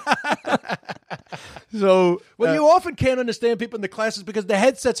it. So, you often can't understand people in the classes because the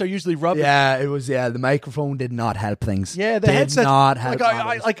headsets are usually rubbish. Yeah, it was. Yeah, the microphone did not help things. Yeah, the headset did not help.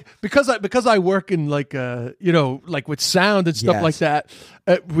 Because I work in like with sound and stuff like that,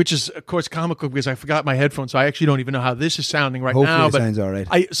 which is of course comical because I forgot my headphones, so I actually don't even know how this is sounding right now. Hopefully it sounds all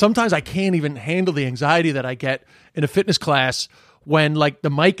right. Sometimes I can't even handle the anxiety that I get in a fitness class when like the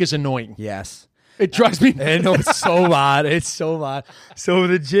mic is annoying. Yes. It drives me. I know, it's so bad. It's so bad. So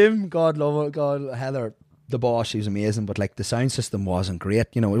the gym, God love it, God, Heather, the boss, she was amazing, but like the sound system wasn't great.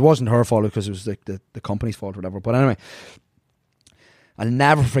 You know, it wasn't her fault because it was like the company's fault or whatever. But anyway, I'll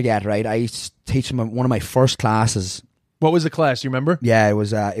never forget, right? I teach him one of my first classes. What was the class? You remember? Yeah, it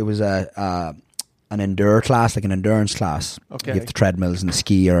was an endure class, like an endurance class. Okay. You have the treadmills and the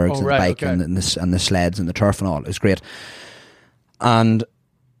ski ergs and the bike and the sleds and the turf and all. It was great. And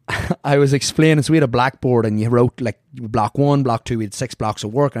I was explaining, so we had a blackboard and you wrote like block 1, block 2, we had 6 blocks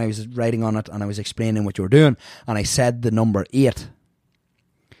of work and I was writing on it and I was explaining what you were doing and I said the number 8.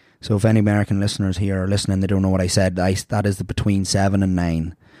 So if any American listeners here are listening, they don't know what I said, that is the between 7 and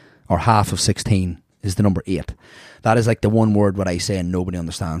 9 or half of 16 is the number 8. That is like the one word what I say and nobody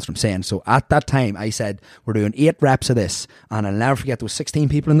understands what I'm saying. So at that time I said we're doing 8 reps of this and I'll never forget there was 16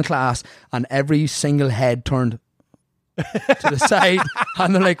 people in the class and every single head turned to the side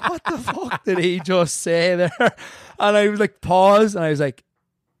and they're like, what the fuck did he just say there? And I was like, pause, and I was like,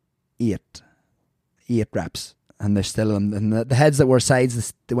 8 reps, and they're still and the heads that were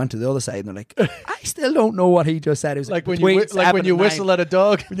sides, they went to the other side and they're like, I still don't know what he just said. It was like when you whistle at a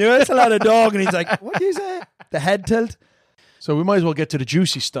dog. When you whistle at a dog and he's like, what do you say? The head tilt. So we might as well get to the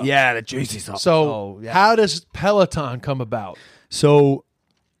juicy stuff. Yeah, the juicy stuff. So how does Peloton come about? So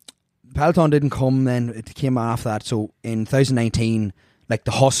Peloton didn't come then, it came after that. So in 2019, like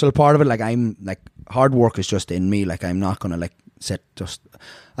the hustle part of it, like I'm like hard work is just in me. Like I'm not gonna like sit just,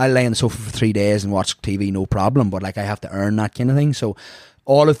 I'll lay on the sofa for 3 days and watch TV, no problem, but like I have to earn that kind of thing. So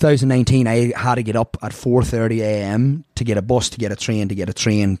all of 2019 I had to get up at 4:30 a.m. to get a bus, to get a train, to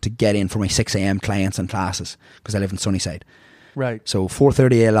get in for my 6 a.m. clients and classes because I live in Sunnyside. Right. So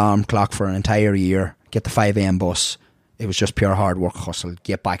 4:30 alarm clock for an entire year, get the 5 a.m. bus. It was just pure hard work, hustle.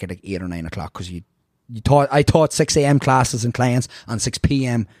 Get back at like 8 or 9 o'clock because I taught 6 a.m. classes and clients and 6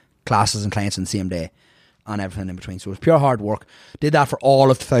 p.m. classes and clients in the same day. and everything in between. So it was pure hard work. Did that for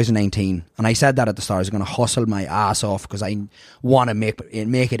all of 2019. And I said that at the start. I was going to hustle my ass off because I want to make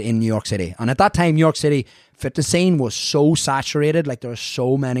it in New York City. And at that time, New York City fitness scene was so saturated. Like, there were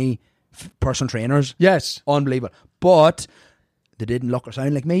so many personal trainers. Yes. Unbelievable. But they didn't look or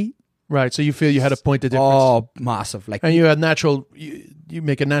sound like me. Right. So you feel you had a point of difference. Oh, massive. Like, and you had you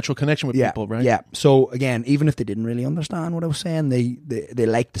make a natural connection with people, right? Yeah. So again, even if they didn't really understand what I was saying, they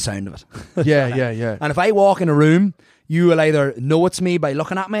liked the sound of it. Yeah. And if I walk in a room, you will either know it's me by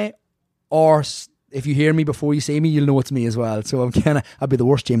looking at me, or if you hear me before you see me, you'll know it's me as well. So I'd be the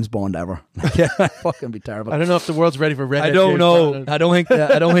worst James Bond ever. I'd fucking be terrible. I don't know if the world's ready for redhead. I don't know. I don't think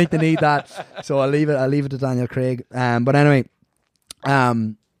they need that. So I'll leave it to Daniel Craig. But anyway,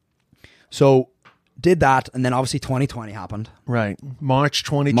 so did that, and then obviously 2020 happened. Right. March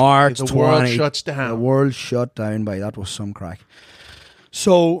 2020. March the 20. world shuts down. The world shut down by that was some crack.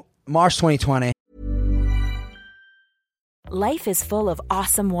 So March 2020. Life is full of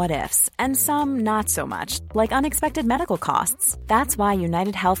awesome what ifs, and some not so much, like unexpected medical costs. That's why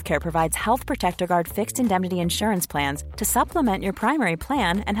United Healthcare provides Health Protector Guard fixed indemnity insurance plans to supplement your primary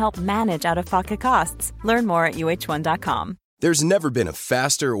plan and help manage out-of-pocket costs. Learn more at uh1.com. There's never been a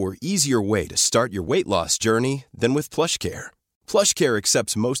faster or easier way to start your weight loss journey than with PlushCare. PlushCare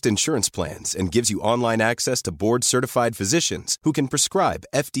accepts most insurance plans and gives you online access to board-certified physicians who can prescribe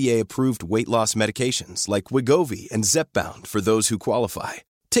FDA-approved weight loss medications like Wegovy and Zepbound for those who qualify.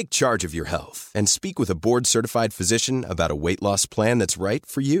 Take charge of your health and speak with a board-certified physician about a weight loss plan that's right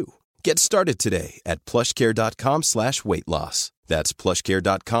for you. Get started today at plushcare.com/weight loss. That's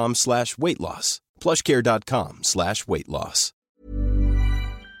plushcare.com/weight loss. plushcare.com/weight loss.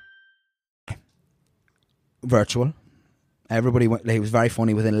 Virtual. Everybody went, like, it was very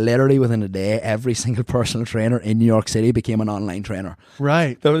funny. Within a day, every single personal trainer in New York City became an online trainer.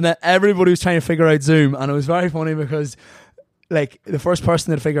 Right. Everybody was trying to figure out Zoom, and it was very funny because, like, the first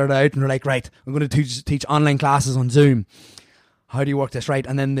person that figured it out, and they're like, right, I'm going to teach online classes on Zoom. How do you work this? Right.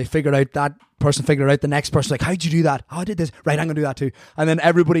 And then that person figured out the next person, like, how'd you do that? Oh, I did this. Right, I'm going to do that too. And then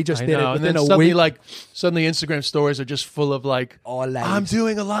everybody just did it within a week. Suddenly Instagram stories are just full of like, all live. I'm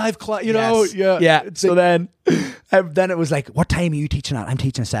doing a live class, know? Yeah. So then it was like, what time are you teaching at? I'm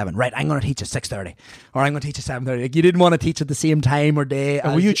teaching at 7. Right, I'm going to teach at 6:30. Or I'm going to teach at 7:30. Like, you didn't want to teach at the same time or day.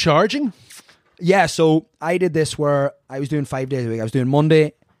 And were you charging? Yeah, so I did this where I was doing 5 days a week. I was doing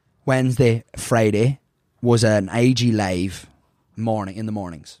Monday, Wednesday, Friday was an IG live in the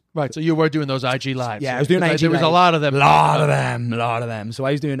mornings. Right, so you were doing those IG lives. Yeah, I was doing IG lives. There was a lot of them. Lot of them. So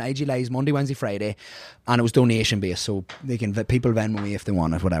I was doing IG lives Monday, Wednesday, Friday, and it was donation based. So people Venmo me if they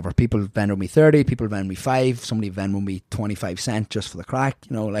wanted, whatever. People Venmo me 30, people Venmo me 5, somebody Venmo me 25 cents just for the crack,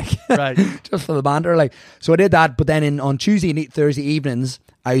 right, just for the banter. Like, so I did that, but then on Tuesday and Thursday evenings,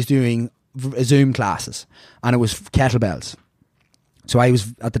 I was doing Zoom classes, and it was kettlebells. So I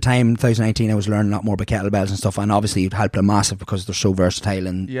was, at the time, 2019, I was learning a lot more about kettlebells and stuff, and obviously it helped a massive because they're so versatile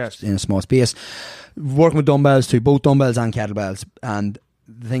in a small space. Working with dumbbells too, both dumbbells and kettlebells. And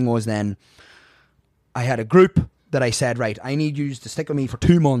the thing was then, I had a group that I said, right, I need you to stick with me for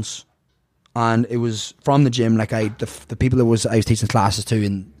 2 months. And it was from the gym, like the people I was teaching classes to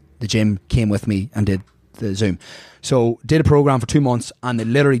in the gym came with me and did the Zoom. So did a program for 2 months, and they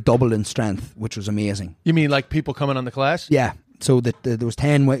literally doubled in strength, which was amazing. You mean like people coming on the class? Yeah. So there was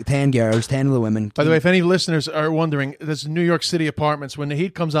 10 girls, 10 of the women. By the way, if any listeners are wondering, there's New York City apartments. When the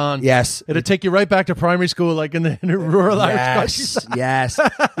heat comes on, yes, it'll take you right back to primary school, like in the rural Irish countryside. Yes.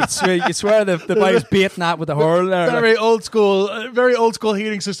 You swear the boy was baiting that with the hurl there. Very old school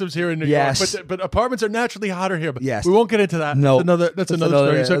heating systems here in New York. But apartments are naturally hotter here. But we won't get into that. No, that's another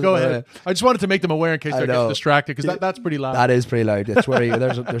story. So go ahead. I just wanted to make them aware in case they're getting distracted, because that's pretty loud. That is pretty loud. It's where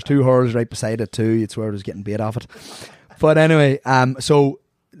there's 2 hurls right beside it too. It's where I was getting bait off it. But anyway, so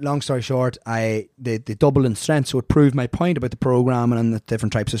long story short, they doubled in strength, so it proved my point about the program and the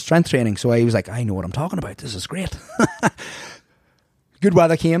different types of strength training. So I was like, I know what I'm talking about. This is great. Good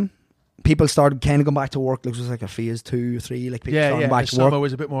weather came. People started kind of going back to work. It was like a phase 2 or 3. Like, people started back to work. Summer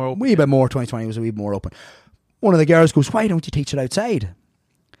was a bit more open. Wee bit more. 2020 was a wee bit more open. One of the girls goes, "Why don't you teach it outside?"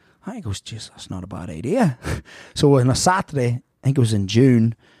 I goes, "Jeez, that's not a bad idea." So on a Saturday, I think it was in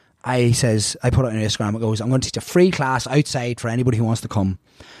June, I put it on Instagram, it goes, "I'm going to teach a free class outside for anybody who wants to come."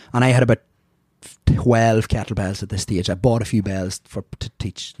 And I had about 12 kettlebells at this stage. I bought a few bells to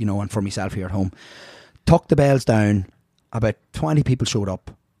teach, and for myself here at home. Tucked the bells down. About 20 people showed up.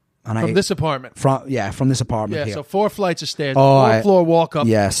 And from this apartment? From this apartment here. So 4 flights of stairs, 4-floor walk up.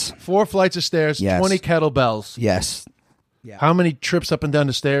 Yes. 4 flights of stairs, 20 kettlebells. Yes. Yeah. How many trips up and down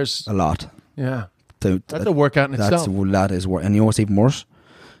the stairs? A lot. Yeah. That's a workout in itself. That is work. And you know what's even worse?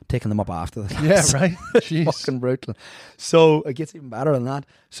 taking them up after the class. Yeah, right. Jeez. Fucking brutal. So it gets even better than that.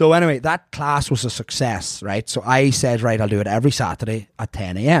 So anyway, that class was a success, right? So I said, right, I'll do it every Saturday at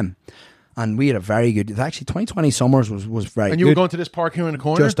 10 a.m. And we had a very good, actually 2020 summers was very good. And you were going to this park here in the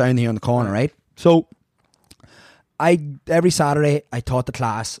corner? Just down here in the corner, right? So every Saturday I taught the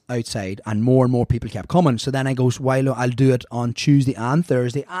class outside, and more people kept coming. So then I goes, well, I'll do it on Tuesday and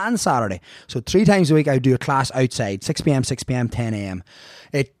Thursday and Saturday. So 3 times a week I would do a class outside, 6 p.m, 10 a.m.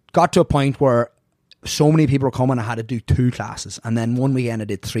 It got to a point where so many people were coming, I had to do 2 classes. And then one weekend I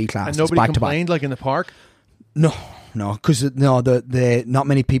did 3 classes. And nobody back complained, to back. like in the park? No, because the not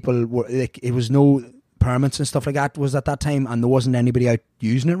many people were, like, it was no permits and stuff like that was at that time, and there wasn't anybody out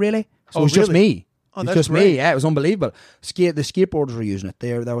using it really. So it was just me. Oh, It's that's just great. me. Yeah, it was unbelievable. The skateboarders were using it.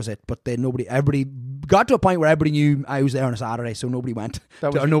 That was it. But then everybody got to a point where everybody knew I was there on a Saturday, so nobody went.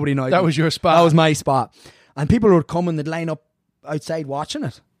 Nobody knew. That was your spot. That was my spot. And people would come and they'd line up outside watching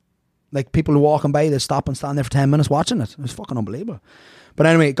it. Like people were walking by, they'd stop and stand there for 10 minutes watching it. It was fucking unbelievable. But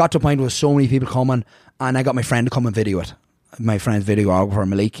anyway, it got to a point where so many people coming, and I got my friend to come and video it. My friend's videographer,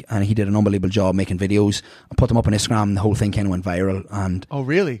 Malik, and he did an unbelievable job making videos. I put them up on Instagram, and the whole thing kind of went viral. And Oh,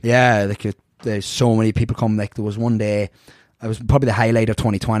 really? yeah, there's so many people come. Like there was one day, it was probably the highlight of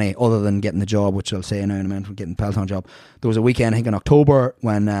 2020, other than getting the job, which I'll say now in a minute, getting the Peloton job. There was a weekend, I think in October,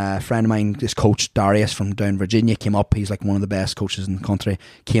 when a friend of mine, this coach Darius from down Virginia, came up. He's like one of the best coaches in the country.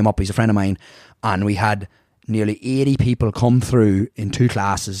 Came up, he's a friend of mine, and we had nearly 80 people come through in 2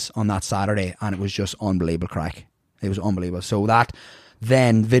 classes on that Saturday, and it was just unbelievable crack. It was unbelievable. So that,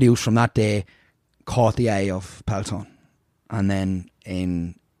 then videos from that day caught the eye of Peloton, and then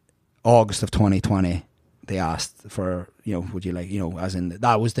in August of 2020 they asked for, would you like, as in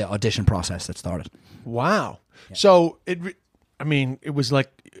that was the audition process that started. Wow. Yeah. So it was like,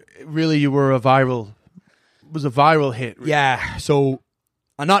 really, you were it was a viral hit. Really. Yeah. So,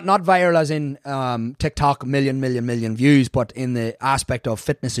 and not viral as in TikTok million views, but in the aspect of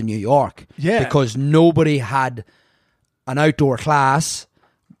fitness in New York. Yeah. Because nobody had an outdoor class,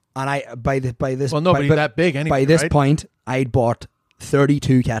 and nobody that big anyway. By this right? point, I'd bought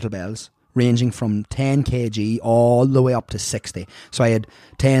 32 kettlebells, ranging from 10 kg all the way up to 60. So I had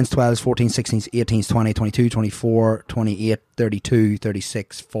 10s, 12s, 14s, 16s, 18s, 20, 22, 24, 28, 32,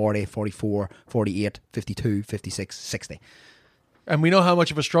 36, 40, 44, 48, 52, 56, 60. And we know how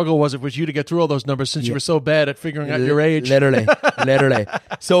much of a struggle was it for you to get through all those numbers, since you were so bad at figuring out your age. Literally.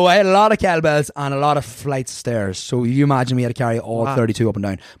 So I had a lot of kettlebells and a lot of flights of stairs. So you imagine me had to carry all 32 up and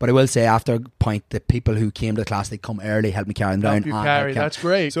down. But I will say, after a point, the people who came to the class, they'd come early, help me carry them down. Help you carry. That's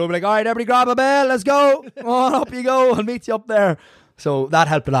great. So I'd be like, all right, everybody grab a bell, let's go. Come on, up you go. I'll meet you up there. So that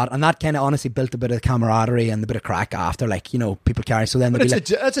helped a lot, and that kind of honestly built a bit of camaraderie and a bit of crack after, people carry. So then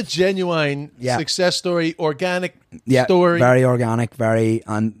that's a genuine success story, organic story. Very organic,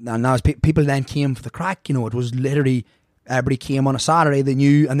 and now as people then came for the crack. It was literally everybody came on a Saturday, they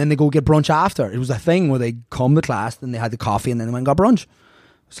knew, and then they go get brunch after. It was a thing where they come to class, then they had the coffee, and then they went and got brunch.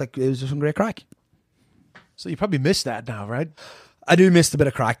 It was just some great crack. So you probably miss that now, right? I do miss a bit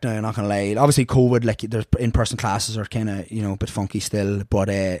of crack now, I'm not going to lie. Obviously, COVID, like, there's in-person classes are kind of, a bit funky still. But,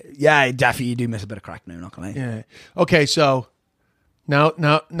 I definitely do miss a bit of crack now, I'm not going to lie. Yeah. Okay, so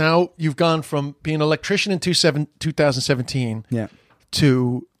now you've gone from being an electrician in 2017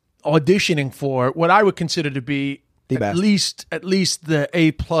 to auditioning for what I would consider to be at least the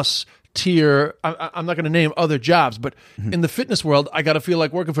A+ tier. I'm not going to name other jobs, but in the fitness world, I got to feel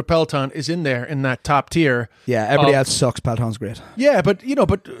like working for Peloton is in that top tier. Yeah, everybody else sucks. Peloton's great. Yeah, but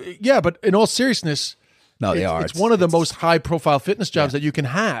in all seriousness, It's one of the most high-profile fitness jobs that you can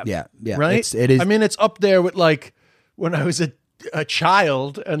have. Yeah, right. It is. I mean, it's up there with like when I was a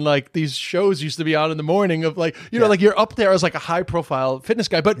child, and like these shows used to be on in the morning of like like you're up there as like a high-profile fitness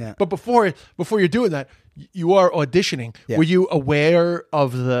guy. But before you're doing that, you are auditioning. Yeah. Were you aware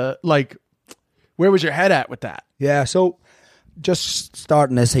of where was your head at with that? Yeah, so just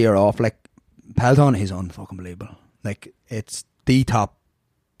starting this here off, like, Peloton is unfucking believable. Like, it's the top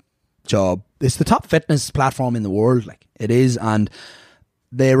job. It's the top fitness platform in the world. Like, it is, and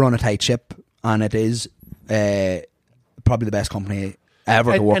they run a tight ship, and it is probably the best company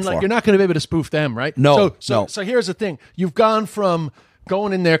ever to work for. And you're not going to be able to spoof them, right? No. So here's the thing: you've gone from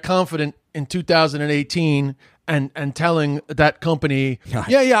going in there confident in 2018 and telling that company,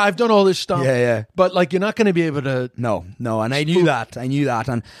 I've done all this stuff. Yeah. But like, you're not going to be able to. No. And I knew that.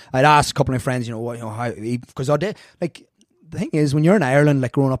 And I'd asked a couple of friends, how, because the thing is, when you're in Ireland,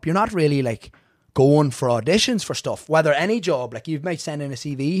 like, growing up, you're not really like going for auditions for stuff, whether any job, like, you might send in a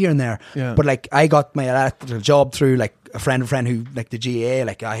CV here and there. Yeah. But like, I got my electrical job through like a friend who, like, the GA,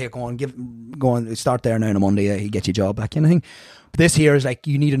 like, here, go on, start there now on a Monday, he gets you a job, that kind of thing. this here is like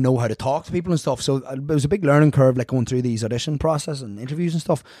you need to know how to talk to people and stuff. So it was a big learning curve, like going through these audition process and interviews and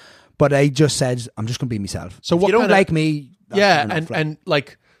stuff. But I just said, I'm just going to be myself. So if what you don't kinda, like me, that's yeah, enough, and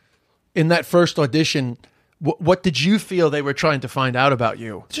like in that first audition, what did you feel they were trying to find out about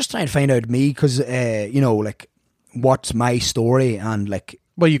you? just trying to find out me because like what's my story and like.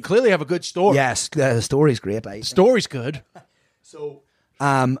 Well, you clearly have a good story. Yes, the story's great. Story's good. So,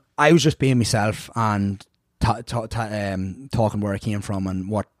 I was just being myself and talking where I came from and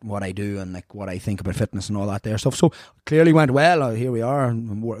what I do and like what I think about fitness and all that there stuff. So clearly went well. Here we are,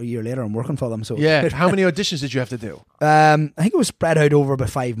 a year later, I'm working for them. So yeah. How many auditions did you have to do? I think it was spread out over about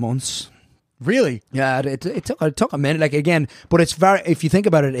 5 months. Really? Yeah, it took a minute. Like again, but it's very. If you think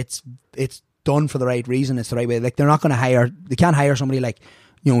about it, it's done for the right reason. It's the right way. Like they're not going to hire. They can't hire somebody like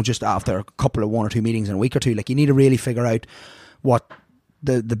just after a couple of 1 or 2 meetings in a week or two. Like you need to really figure out what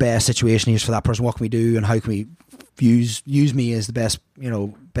the best situation is for that person. What can we do and how can we use me as the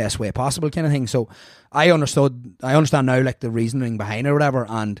best way possible kind of thing. So I understand now like the reasoning behind it or whatever.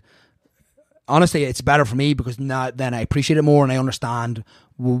 And honestly, it's better for me because now then I appreciate it more and I understand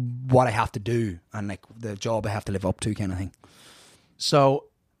what I have to do and like the job I have to live up to kind of thing. So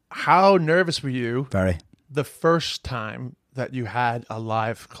how nervous were you Very. the first time that you had a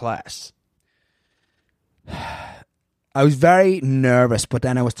live class? I was very nervous, but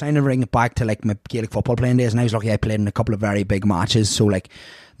then I was trying to bring it back to like my Gaelic football playing days, and I was lucky I played in a couple of very big matches. So like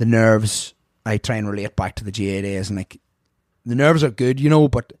the nerves, I try and relate back to the GA days, and like the nerves are good,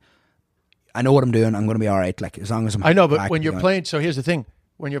 but I know what I'm doing. I'm going to be all right. Like as long as I'm. I know, but when you're playing, so here's the thing: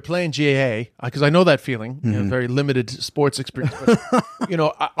 when you're playing GAA, because I know that feeling, very limited sports experience. But,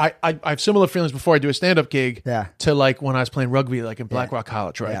 I have similar feelings before I do a stand-up gig. Yeah. To like when I was playing rugby, like in Blackrock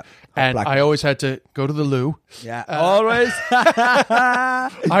College, right? Yeah. And I always had to go to the loo. Yeah. Always. I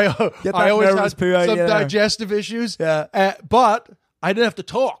always had poo out, some digestive issues. Yeah. But I didn't have to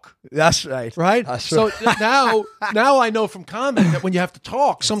talk. That's right. Right? That's right. So now I know from comedy that when you have to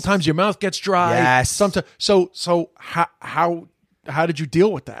talk, sometimes your mouth gets dry. Yes. Sometimes. So how did you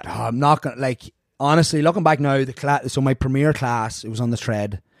deal with that? I'm not gonna honestly looking back now. The class, so my premiere class, it was on the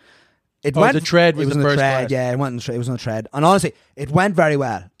Tread. The Tread was the first class. Yeah, it was on the Tread, and honestly, it went very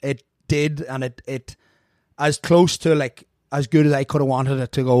well. It did, and it as close to like as good as I could have wanted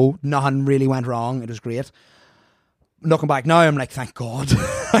it to go. Nothing really went wrong. It was great. Looking back now, I'm like, thank God,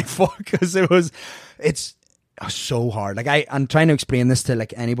 because it's so hard. Like I'm trying to explain this to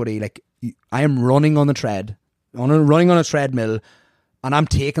like anybody. Like I am running on the Tread. Running on a treadmill, and I'm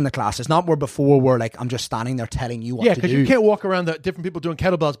taking the class. It's not where before where like I'm just standing there telling you what to do. Yeah, because you can't walk around the different people doing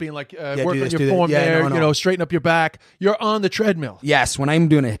kettlebells being like, work on your form there, no. Straighten up your back. You're on the treadmill. Yes, when I'm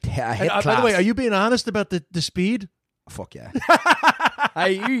doing a hit class. By the way, are you being honest about the speed? Fuck yeah.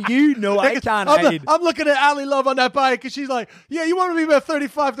 you know I can't hide. I'm looking at Ali Love on that bike, and she's like, yeah, you want to be about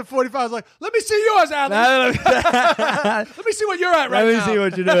 35 to 45. I was like, let me see yours, Ali. Let me see what you're at right now. Let me see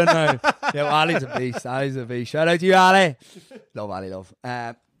what you're doing now. Yeah, well, Ali's a beast. Shout out to you, Ali. Love Ali Love.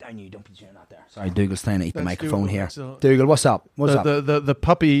 I knew you don't be doing that there. Sorry, Dougal's trying to eat the microphone here. Dougal, what's up? What's up? The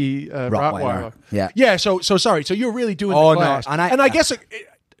puppy Rottweiler. Yeah. Yeah, so sorry. So you're really doing the class. No, and I guess...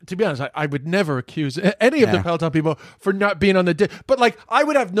 to be honest, I would never accuse any of the Peloton people for not being on the... But, like, I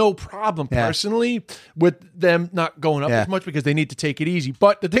would have no problem personally with them not going up as much because they need to take it easy.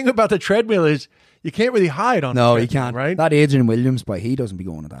 But the thing about the treadmill is you can't really hide on No, the you can't. Right? That Adrian Williams, boy, he doesn't be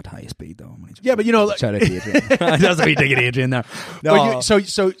going at that high speed, though. Yeah, but, like, shout out to Adrian. Doesn't be taking Adrian there. No.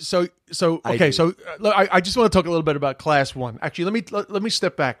 Okay, I just want to talk a little bit about class one. Actually, let me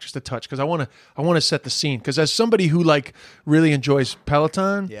step back just a touch because I want to set the scene. Because as somebody who like really enjoys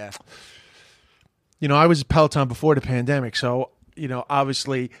Peloton, I was Peloton before the pandemic, so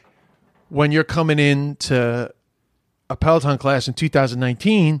obviously when you're coming into a Peloton class in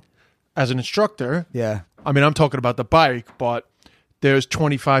 2019 as an instructor, I mean I'm talking about the bike, but there's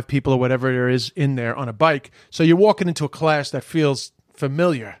 25 people or whatever there is in there on a bike, so you're walking into a class that feels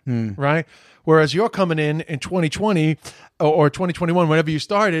familiar, right? Whereas you're coming in 2020 or 2021, whenever you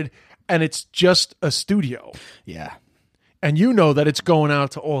started, and it's just a studio. Yeah. And you know that it's going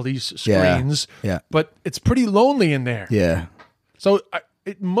out to all these screens, but it's pretty lonely in there. Yeah. So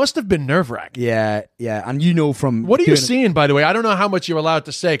it must have been nerve-wracking. Yeah. And from... What are you seeing, by the way? I don't know how much you're allowed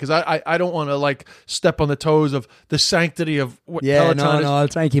to say, because I don't want to like step on the toes of the sanctity of what Peloton is. No, I'll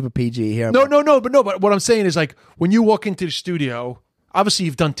try and keep it PG here. But what I'm saying is like when you walk into the studio... Obviously,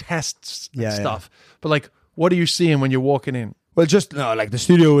 you've done tests and stuff, but like, what are you seeing when you're walking in? Well, like the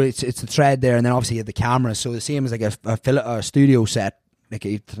studio, it's the Tread there, and then obviously you have the cameras, so the same as like a studio set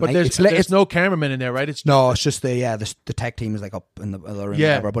Like But there's no cameraman in there, right? It's just the tech team is like up in the other room,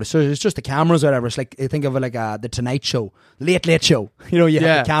 Yeah. whatever. But it's just the cameras, or whatever. It's like, think of it like the Tonight Show, Late Show. You know, you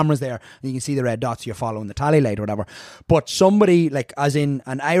have the cameras there, and you can see the red dots. You're following the tally light or whatever. But somebody like, as in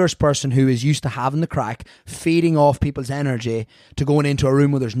an Irish person who is used to having the crack, feeding off people's energy, to going into a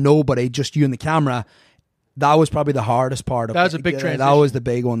room where there's nobody, just you and the camera. That was probably the hardest part of it. That was a big transition. That was the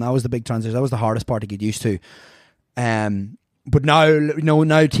big one. That was the big transition. That was the hardest part to get used to. But now,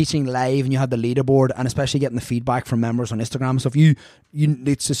 now teaching live, and you have the leaderboard, and especially getting the feedback from members on Instagram. So if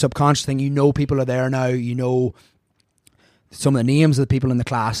it's a subconscious thing. You know, people are there now. You know some of the names of the people in the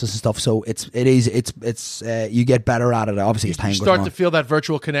classes and stuff. So it's you get better at it. Obviously, as time goes on. You start to feel that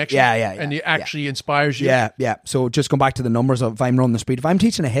virtual connection. Yeah. And it actually inspires you. Yeah. So just going back to the numbers of, if I'm running the speed, if I'm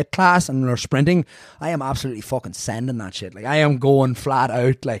teaching a hit class and they're sprinting, I am absolutely fucking sending that shit. Like, I am going flat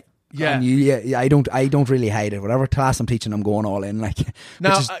out, like. Yeah. And I don't really hide it. Whatever class I'm teaching, I'm going all in. Like,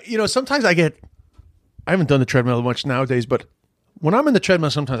 now, sometimes I haven't done the treadmill much nowadays, but when I'm in the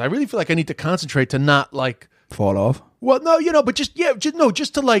treadmill, sometimes I really feel like I need to concentrate to not like fall off. Well, no, but just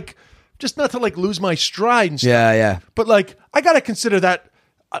not to like lose my stride and stuff. Yeah. But like, I got to consider that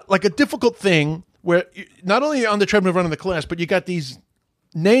like a difficult thing where not only on the treadmill running the class, but you got these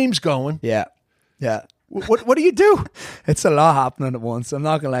names going. Yeah. What do you do? It's a lot happening at once. I'm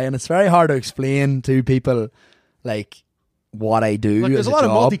not gonna lie, and it's very hard to explain to people like what I do. Like, there's a lot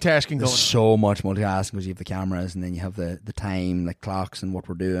of multitasking going on. There's so much multitasking because you have the cameras, and then you have the time, like clocks, and what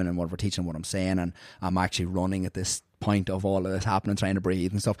we're doing, and what we're teaching, what I'm saying, and I'm actually running at this point of all of this happening, trying to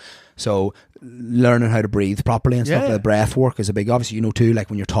breathe and stuff. So learning how to breathe properly and stuff, the breath work is a big. Obviously, too, like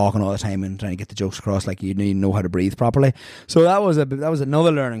when you're talking all the time and trying to get the jokes across, like you need to know how to breathe properly. So that was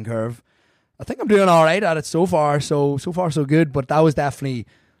another learning curve. I think I'm doing all right at it so far. So far so good. But that was definitely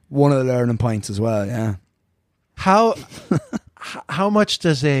one of the learning points as well. Yeah. How much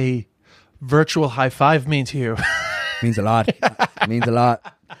does a virtual high five mean to you? Means a lot. It means a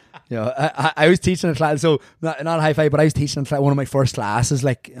lot. I was teaching a class, so not a high five, but I was teaching one of my first classes,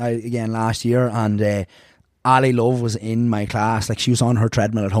 again last year, and Ali Love was in my class. Like, she was on her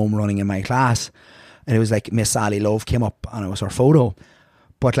treadmill at home running in my class, and it was like Miss Ali Love came up, and it was her photo.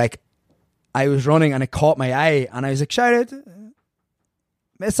 But like, I was running and it caught my eye, and I was like, shout out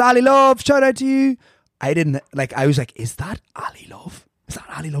Miss Ali Love, shout out to you. I was like, is that Ali Love? Is that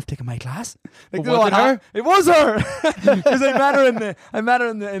Ali Love taking my class? Like, was it her? It was her. Because I met her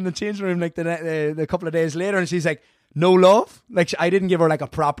in the changing room like the couple of days later, and she's like, no love. Like, I didn't give her like a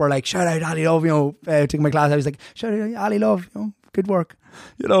proper like shout out Ali Love, taking my class. I was like, shout out Ali Love, good work.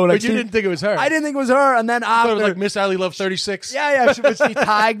 Like, but you didn't think it was her. I didn't think it was her, and then after, it was like Miss Ali Love 36. Yeah. She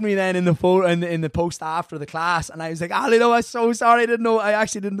tagged me then in the photo in the post after the class, and I was like, Ali Love, I'm so sorry. I didn't know. I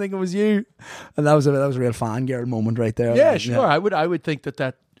actually didn't think it was you, and that was a real fangirl moment right there. Yeah, sure. Yeah. I would think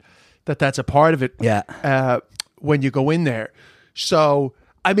that's a part of it. Yeah. When you go in there, so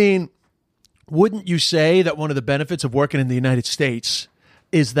I mean, wouldn't you say that one of the benefits of working in the United States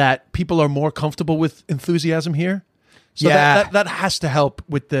is that people are more comfortable with enthusiasm here? So that has to help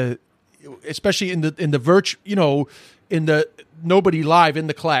with especially in the virtual, in the nobody live in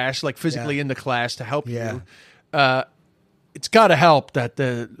the class, like physically in the class to help you. It's got to help that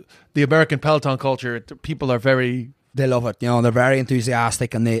the American Peloton culture, people are they love it. They're very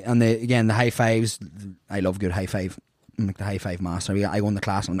enthusiastic, and they again, the high fives. I love good high five. I'm like the high five master. I go in the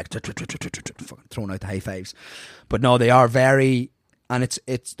class and I'm like throwing out the high fives. But no, they are very, and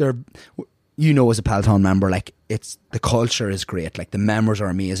they're. As a Peloton member, like, the culture is great. Like, the members are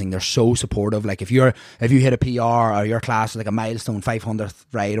amazing. They're so supportive. Like, if you hit a PR or your class is like a milestone 500th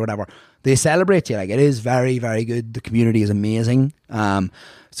ride or whatever, they celebrate you. Like, it is very, very good. The community is amazing.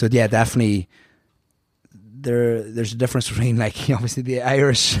 So yeah, definitely there's a difference between, like, obviously the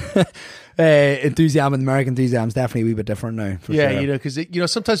Irish enthusiasm and the American enthusiasm is definitely a wee bit different now. Yeah, sure.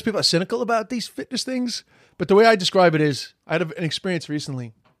 Because sometimes people are cynical about these fitness things, but the way I describe it is, I had an experience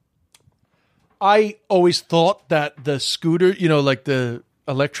recently. I always thought that the scooter, like the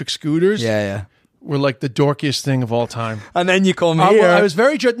electric scooters, were like the dorkiest thing of all time. And then you come here. I was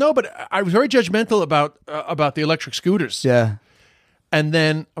very judgmental about the electric scooters. Yeah. And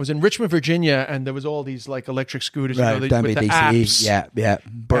then I was in Richmond, Virginia, and there was all these like electric scooters, right, with the apps. Yeah,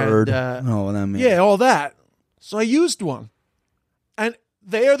 Bird, and, all that. So I used one, and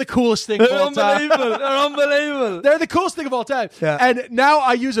they are the coolest thing of all time. They're unbelievable. They're the coolest thing of all time. Yeah. And now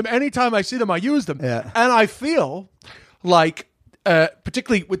I use them anytime I see them. I use them. Yeah. And I feel like,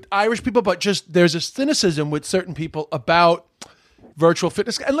 particularly with Irish people, but just there's a cynicism with certain people about virtual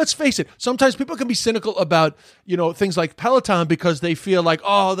fitness. And let's face it, sometimes people can be cynical about, things like Peloton because they feel like,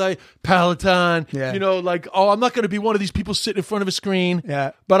 the Peloton, I'm not going to be one of these people sitting in front of a screen.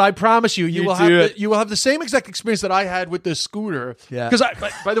 Yeah. But I promise you, you will have the same exact experience that I had with the scooter. Yeah. Because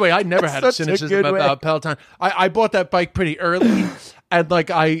by the way, I never had a cynicism about Peloton. I bought that bike pretty early. And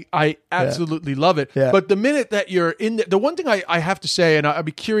I absolutely love it. Yeah. But the minute that you're in the one thing I have to say, and I'd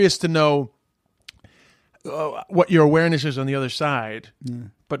be curious to know what your awareness is on the other side. Yeah.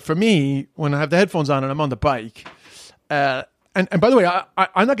 But for me, when I have the headphones on and I'm on the bike, and by the way,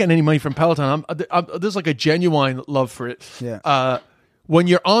 I'm not getting any money from Peloton. There's like a genuine love for it. Yeah. When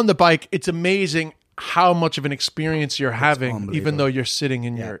you're on the bike, it's amazing how much of an experience you're having, even though you're sitting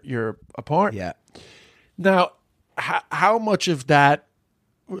in your apartment. Yeah. Now, how much of that?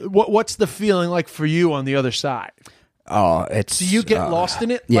 What's the feeling like for you on the other side? Oh, it's. Do you get lost in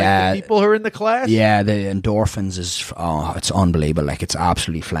it? Yeah, like the people who are in the class. Yeah, the endorphins is. Oh, it's unbelievable. Like it's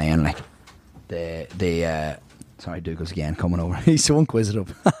absolutely flying. Like the. Sorry, Dougal's again coming over. He's so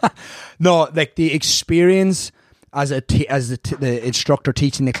inquisitive. No, like the experience as the instructor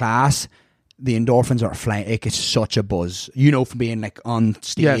teaching the class. The endorphins are flying. Like, it's such a buzz, from being like on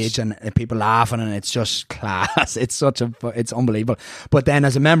stage and people laughing, and it's just class. It's it's unbelievable. But then,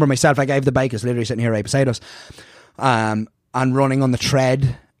 as a member myself, like I have the bike is literally sitting here right beside us, and running on the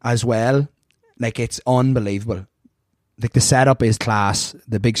tread as well. Like it's unbelievable. Like the setup is class,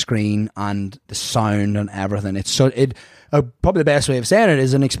 the big screen and the sound and everything. It's probably the best way of saying it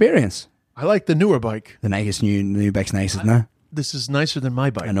is an experience. I like the newer bike. The nicest new bike's nice, isn't it? This is nicer than my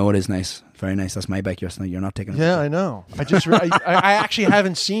bike. I know it is nice. Very nice. That's my bike. You're not taking it. Yeah, I know. I actually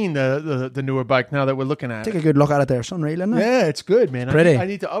haven't seen the newer bike now that we're looking at. Take a good look at it there. It's unreal, isn't it? Yeah, it's good, man. Pretty. I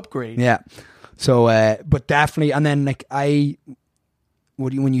need to upgrade. Yeah. So, but definitely, and then like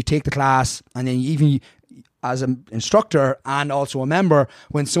when you take the class, and then even as an instructor and also a member,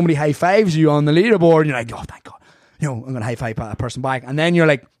 when somebody high fives you on the leaderboard, you're like, oh, thank God. I'm going to high five a person back. And then you're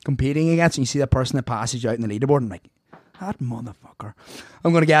like competing against, and you see that person that passes you out in the leaderboard, and like, that motherfucker,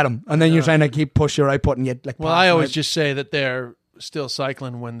 I'm going to get him. And then you're trying to keep push your output and get like. Well, I always just say that they're still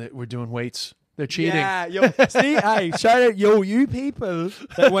cycling when we're doing weights. They're cheating. Yeah, see, shout out, you people,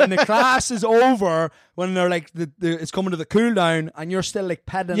 that when the class is over, when they're like, it's coming to the cool down, and you're still like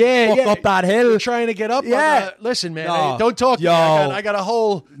pedaling up that hill. You're trying to get up. Yeah. Listen, man, hey, don't talk to me. I got a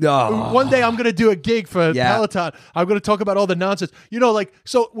whole. One day I'm going to do a gig for Peloton. I'm going to talk about all the nonsense.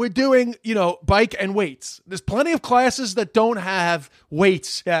 So we're doing, bike and weights. There's plenty of classes that don't have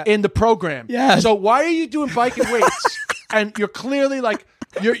weights in the program. Yeah. So why are you doing bike and weights? And you're clearly like,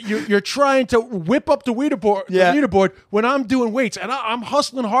 You're trying to whip up the leaderboard when I'm doing weights, and I'm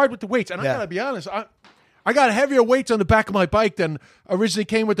hustling hard with the weights. And I gotta be honest, I got heavier weights on the back of my bike than originally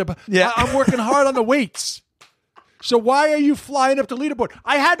came with the. Yeah. I'm working hard on the weights. So why are you flying up the leaderboard?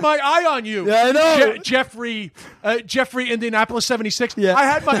 I had my eye on you. Yeah, I know. Jeffrey, Indianapolis 76. Yeah. I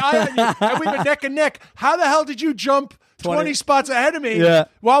had my eye on you, and we were neck and neck. How the hell did you jump 20 spots ahead of me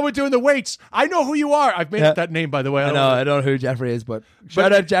while we're doing the weights? I know who you are. I've made up that name, by the way. I don't know who Jeffrey is, but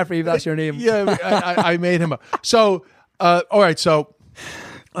shout out Jeffrey if that's your name. Yeah, I made him up. So, all right, so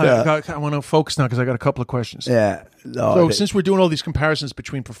I want to focus now because I got a couple of questions. Yeah. Since we're doing all these comparisons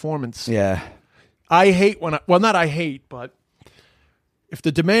between performance, I hate not I hate, but if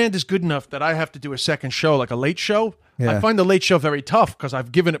the demand is good enough that I have to do a second show, like a late show, I find the late show very tough because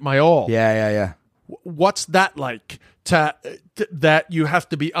I've given it my all. Yeah. What's that like? That you have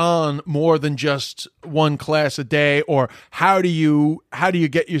to be on more than just one class a day, or how do you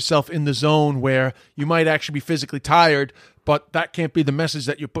get yourself in the zone where you might actually be physically tired, but that can't be the message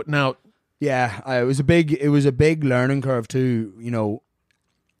that you're putting out? Yeah, it was a big learning curve too.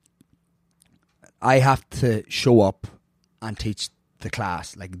 I have to show up and teach the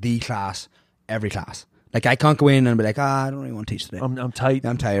class, every class. Like I can't go in and be like, I don't really want to teach today. I'm tight.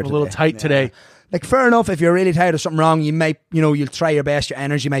 I'm tired. I'm a little tight today. Like fair enough, if you're really tired of something wrong, you might, you'll try your best. Your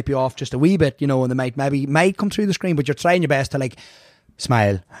energy might be off just a wee bit, and they might come through the screen, but you're trying your best to like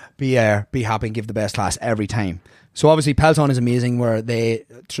smile, be happy, and give the best class every time. So obviously Peloton is amazing, where they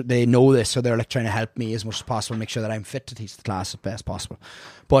know this, so they're like trying to help me as much as possible, make sure that I'm fit to teach the class as best possible.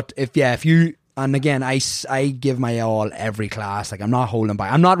 But if you. And again, I give my all every class. Like I'm not holding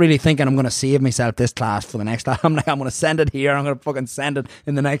back. I'm not really thinking I'm going to save myself this class for the next class. I'm going to send it here. I'm going to fucking send it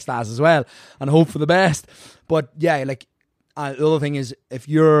in the next class as well, and hope for the best. But yeah, like the other thing is, if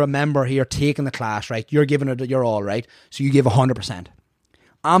you're a member here taking the class, right, you're giving it your all, right? So you give 100%.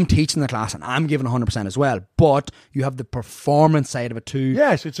 I'm teaching the class and I'm giving 100% as well. But you have the performance side of it too.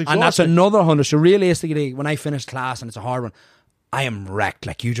 Yes, it's exhausting. And that's another 100. So realistically, when I finish class and it's a hard one, I am wrecked.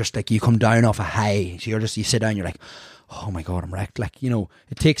 Like you come down off a high. So you sit down, you're like, oh my God, I'm wrecked. Like, you know,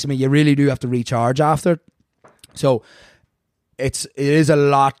 it takes me, you really do have to recharge after. So it is a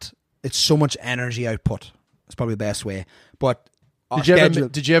lot. It's so much energy output. It's probably the best way. But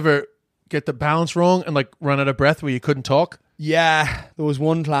did you ever get the balance wrong and like run out of breath where you couldn't talk? Yeah, there was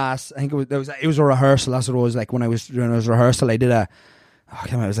one class. I think it was a rehearsal. That's what it was like. When I was doing rehearsal, I did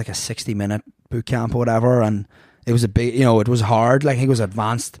it was like a 60-minute boot camp or whatever, and it was a big, you know, it was hard. Like, I think it was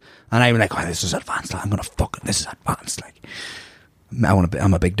advanced, and I was like, oh, this is advanced. I'm gonna this is advanced. Like,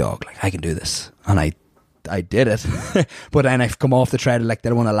 I'm a big dog. Like, I can do this, and I did it. But then I've come off the tread, like,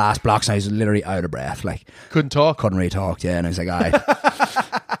 did one of the last blocks, and I was literally out of breath. Like, couldn't really talk. Yeah, and I was like,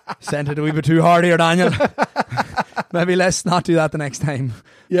 I sent it a wee bit too hard here, Daniel. Maybe let's not do that the next time.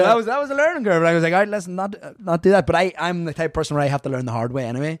 Yeah, that was a learning curve. I was like, all right, let's not do that. But I'm the type of person where I have to learn the hard way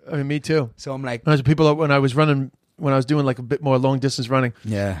anyway. I mean, me too. So I'm like, people, when I was doing like a bit more long distance running,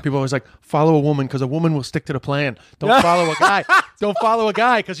 people always like, follow a woman because a woman will stick to the plan. Don't follow a guy. Don't follow a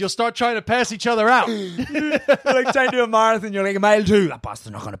guy because you'll start trying to pass each other out. You're like trying to do a marathon, you're like a mile 2. That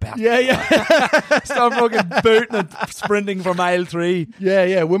bastard's not going to pass. Yeah. Start fucking booting and sprinting for mile 3.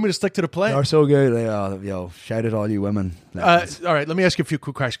 Yeah. Women will stick to the plan. They're so good. Yo, shout out all you women. All right, let me ask you a few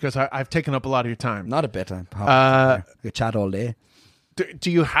quick questions because I've taken up a lot of your time. Not a bit. I could chat all day.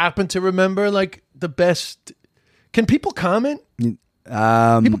 Do you happen to remember like the best? Can people comment?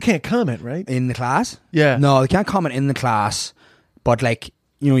 People can't comment, right? In the class? Yeah. No, they can't comment in the class. But like,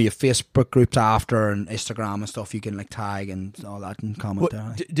 you know, your Facebook groups after and Instagram and stuff, you can like tag and all that and comment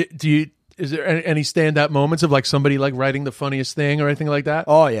there. Is there any standout moments of like somebody like writing the funniest thing or anything like that?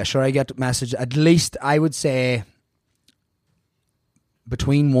 Oh yeah, sure. I get message at least, I would say,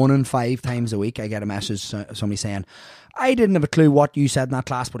 between 1 and 5 times a week. I get a message, somebody saying, I didn't have a clue what you said in that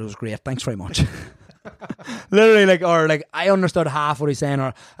class, but it was great. Thanks very much. Literally, like, or like, I understood half what he's saying,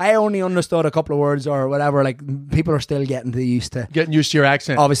 or I only understood a couple of words, or whatever. Like, people are still getting used to your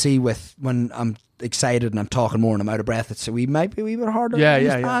accent. Obviously, when I'm excited and I'm talking more and I'm out of breath, we might be a wee bit harder to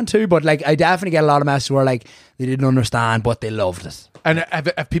understand too. But like, I definitely get a lot of messages where like they didn't understand, but they loved it. And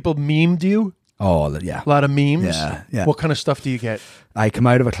have people memed you? Oh yeah, a lot of memes. Yeah. What kind of stuff do you get? I come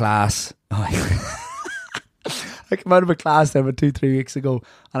out of a class. I come out of a class there about 2-3 weeks ago,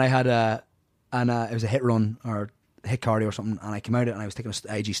 and I had it was a hit run or hit cardio or something, and I came out of it and I was taking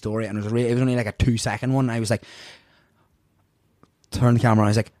an IG story, and it was only like a 2-second one, and I was like, turn the camera, and I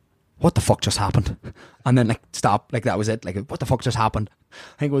was like, what the fuck just happened? And then like stop, like that was it, like what the fuck just happened?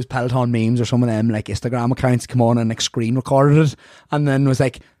 I think it was Peloton memes or some of them like Instagram accounts come on and like screen recorded it, and then it was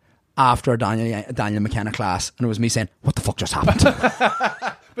like after a Daniel McKenna class, and it was me saying, what the fuck just happened?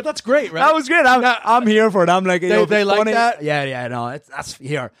 But that's great, right? That was great. I'm here for it. I'm like, they like funny. that? Yeah, no, that's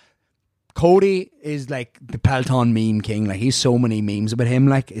here. Cody is like the Peloton meme king. Like, he's so many memes about him.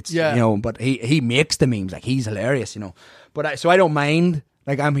 Like, it's, you know, but he makes the memes. Like, he's hilarious, you know. But so I don't mind.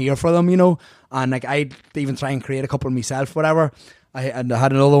 Like, I'm here for them, you know. And like, I'd even try and create a couple myself, whatever. I had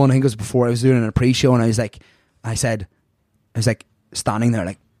another one, I think it was before I was doing a pre-show, and I was like standing there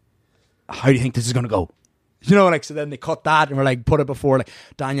like, how do you think this is going to go? You know, like, so then they cut that and we're like, put it before, like,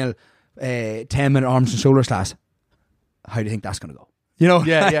 Daniel, 10-minute arms and shoulders class. How do you think that's going to go? You know?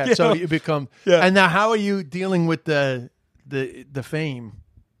 Yeah. You so know? you become... Yeah. And now how are you dealing with the fame?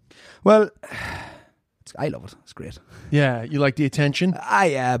 Well, I love it. It's great. Yeah, you like the attention?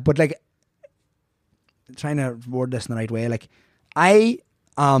 But like, trying to word this in the right way, like, I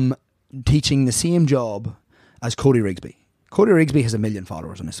am teaching the same job as Cody Rigsby. Cody Rigsby has 1 million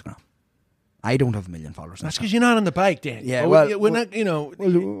followers on Instagram. I don't have 1 million followers. That's because you're not on the bike, Dan. Yeah, we're not. You know,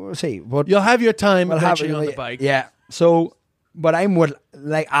 we'll see. But you'll have your time eventually on the bike. Yeah. So, but I'm with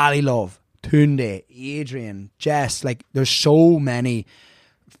like Ali Love, Tunde, Adrian, Jess. Like, there's so many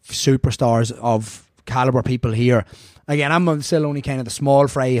superstars of caliber people here. Again, I'm still only kind of the small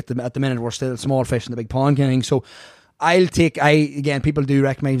fry at the minute. We're still small fish in the big pond kind of thing. So, people do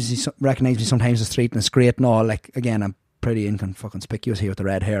recognize me sometimes in the street, and it's great and all. Like, again, I'm pretty inconspicuous here with the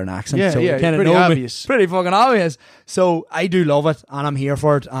red hair and accent. Yeah, so pretty obvious. Pretty fucking obvious. So I do love it, and I'm here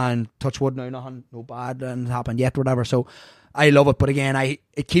for it, and touch wood now, nothing, no bad and happened yet, whatever. So I love it, but again,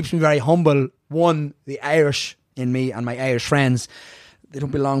 it keeps me very humble. One, the Irish in me and my Irish friends, they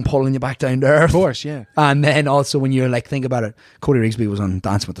don't belong pulling you back down to earth. Of course, yeah. And then also when you're like, think about it, Cody Rigsby was on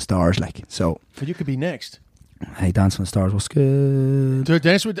Dancing with the Stars, like, so. But you could be next. Hey, Dancing with the Stars was good. Dude,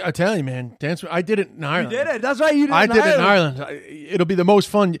 I tell you, man, I did it in Ireland. You did it. That's right. You did. I did it in Ireland. It'll be the most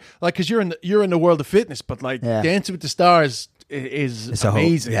fun, like, because you're in the world of fitness, but like Dancing with the Stars is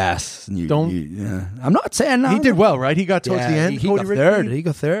amazing. Yes. Yeah. I'm not saying that. He did well, right? He got towards the end. He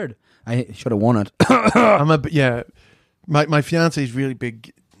got third. I should have won it. My fiance is really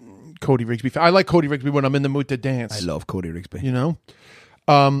big Cody Rigsby. I like Cody Rigsby when I'm in the mood to dance. I love Cody Rigsby. You know,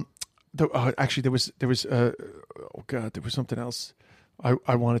 actually, there was oh god, there was something else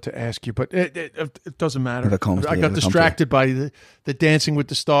I wanted to ask you, but it doesn't matter. I got distracted by the Dancing with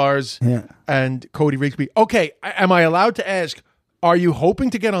the Stars and Cody Rigsby. Okay, am I allowed to ask? Are you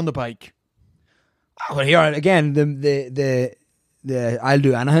hoping to get on the bike? Well, here again, the I'll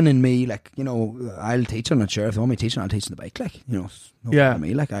do anything in me, like, you know, I'll teach on it. Sure, if they want me teaching, I'll teach on the bike. Like, you know,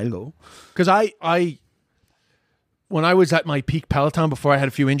 me, like, I'll go. Because I when I was at my peak Peloton before I had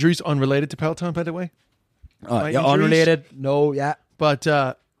a few injuries, unrelated to Peloton, by the way. Unrelated, no, yeah. But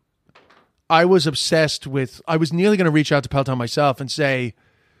I was obsessed with. I was nearly going to reach out to Peloton myself and say,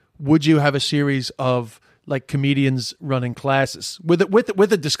 "Would you have a series of like comedians running classes with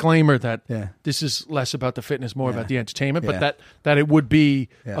a disclaimer that this is less about the fitness, more about the entertainment, but that it would be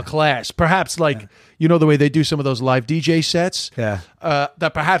a class, perhaps like you know the way they do some of those live DJ sets,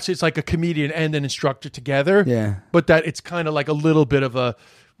 that perhaps it's like a comedian and an instructor together, but that it's kind of like a little bit of a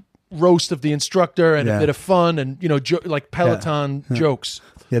roast of the instructor and a bit of fun and, you know, like Peloton jokes.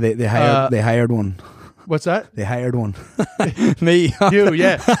 Yeah, they hired one. What's that? They hired one. Me. You,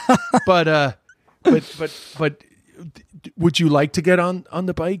 yeah. But would you like to get on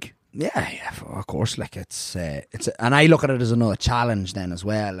the bike? Yeah, of course. Like it's and I look at it as another challenge then as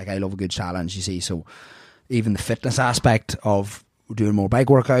well. Like I love a good challenge, you see. So even the fitness aspect of doing more bike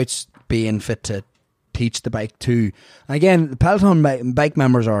workouts, being fit to teach the bike too. And again, the Peloton bike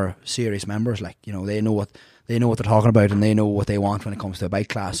members are serious members. Like, you know, they know what they're talking about and they know what they want when it comes to a bike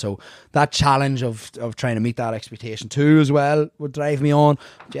class. So that challenge of trying to meet that expectation too as well would drive me on.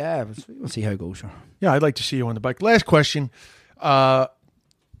 But yeah, we'll see how it goes. Sure. Yeah, I'd like to see you on the bike. Last question. I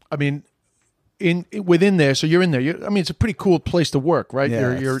mean, within there, so you're in there. I mean, it's a pretty cool place to work, right?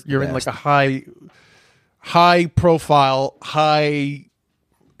 Yeah, you're in like a high profile,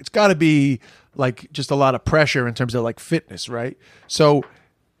 it's got to be like just a lot of pressure in terms of like fitness, right? So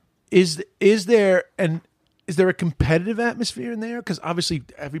is there a competitive atmosphere in there? Because obviously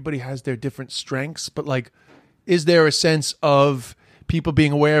everybody has their different strengths, but like, is there a sense of people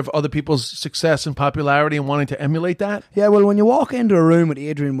being aware of other people's success and popularity and wanting to emulate that? Yeah, well, when you walk into a room with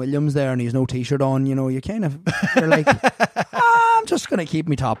Adrian Williams there and he's no t-shirt on, you know, you're like, I'm just going to keep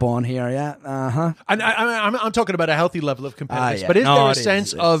my top on here, yeah. And I'm talking about a healthy level of competitiveness, but is there a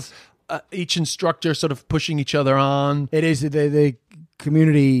sense of each instructor sort of pushing each other on? It is the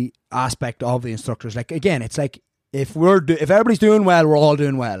community aspect of the instructors. Like, again, it's like if everybody's doing well, we're all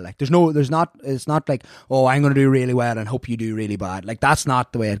doing well. Like it's not like, oh, I'm going to do really well and hope you do really bad. Like that's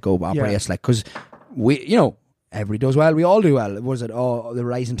not the way it operates. Like, because we, you know, everybody does well, we all do well. Was it the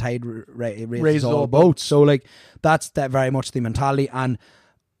rising tide raises all boats? So like that's that very much the mentality. And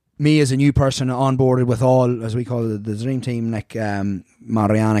me as a new person onboarded with all, as we call it, the dream team, like Mariana,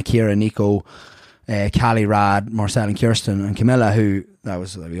 Kira, Nico, Callie, Rad, Marcel and Kirsten and Camilla, who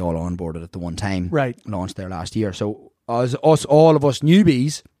we all onboarded at the one time, right? Launched there last year. So as all of us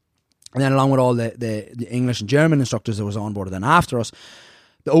newbies, and then along with all the English and German instructors that was onboarded then after us,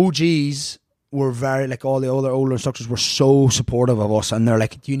 the OGs were very, like, all the other older instructors were so supportive of us, and they're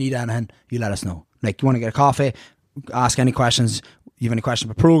like, do you need anything, you let us know. Like, you want to get a coffee, ask any questions, you have any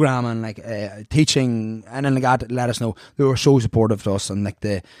questions about programming, like teaching, anything like that, let us know. They were so supportive to us, and like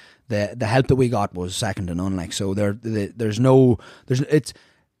the help that we got was second to none. Like, so it's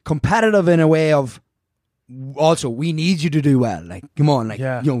competitive in a way of, also, we need you to do well. Like, come on, like,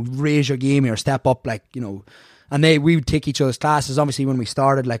 you know, raise your game here, step up, like, you know. And we would take each other's classes. Obviously, when we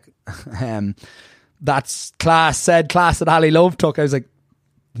started, like, that's class that Ali Love took. I was like,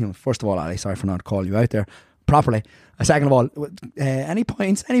 you know, first of all, Ali, sorry for not calling you out there properly. Second of all, any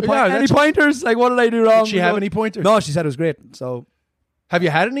points? Any pointers? Like, what did I do wrong? Did she have any pointers? No, she said it was great. So, have you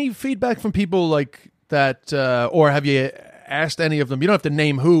had any feedback from people like that, or have you asked any of them? You don't have to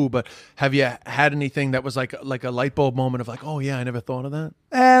name who, but have you had anything that was like a light bulb moment of like, oh yeah, I never thought of that?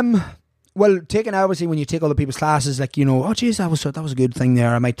 Well, taking, obviously, when you take other people's classes, like, you know, oh geez, that was a good thing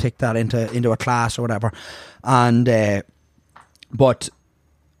there. I might take that into a class or whatever. And but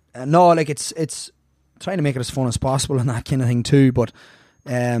no, like, it's trying to make it as fun as possible and that kind of thing too. But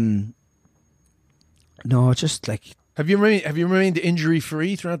no, just like, have you remained injury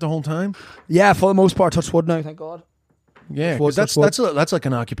free throughout the whole time? Yeah, for the most part, touch wood now, thank God. Yeah, that's like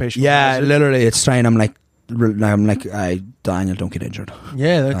an occupation. Yeah, literally, it's trying. I'm like, Daniel, don't get injured.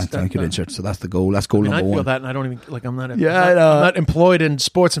 Yeah, don't get injured. So that's the goal. That's goal number one. I feel that, and I don't even like. I'm not employed in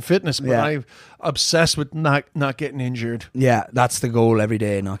sports and fitness, but I'm obsessed with not getting injured. Yeah, that's the goal every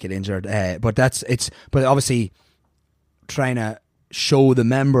day. Not get injured. But obviously trying to show the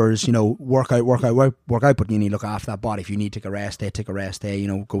members, you know, work out, but you need to look after that body. If you need to take a rest day, you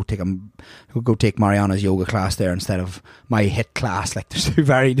know, go take Mariana's yoga class there instead of my HIIT class. Like, there's two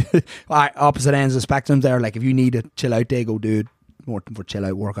very opposite ends of the spectrum there. Like, if you need a chill out day, go do it more for chill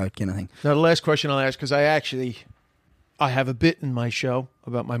out workout kind of thing. Now, the last question I'll ask, because I have a bit in my show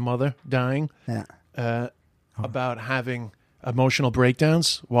about my mother dying, about having emotional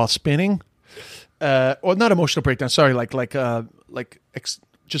breakdowns while spinning, or not emotional breakdowns. Sorry,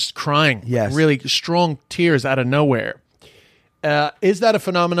 just crying. Yes. Really strong tears out of nowhere. Is that a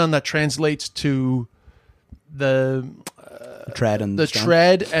phenomenon that translates to the tread and the strength?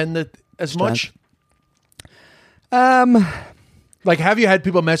 tread and the as Strength. much? Like, have you had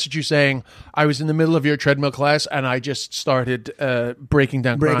people message you saying, I was in the middle of your treadmill class and I just started breaking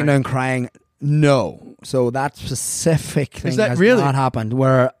down crying? No. So that specific thing that has really? not happened.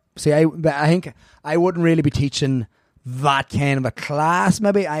 Where, see, I think I wouldn't really be teaching that kind of a class.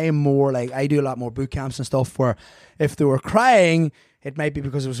 Maybe I am more like, I do a lot more boot camps and stuff where if they were crying, it might be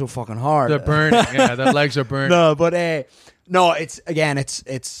because it was so fucking hard. They're burning. Yeah, their legs are burning. No, but no, it's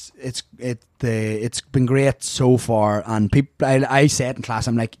been great so far. And people, I say it in class,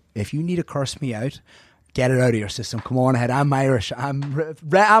 I'm like, if you need to curse me out, get it out of your system. Come on ahead. I'm Irish. I'm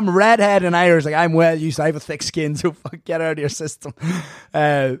redhead and Irish. Like, I'm well used. I have a thick skin, so get it out of your system.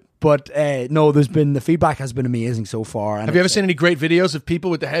 But no, the feedback has been amazing so far. And have you ever seen any great videos of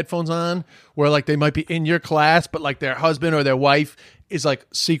people with the headphones on where, like, they might be in your class, but like their husband or their wife is like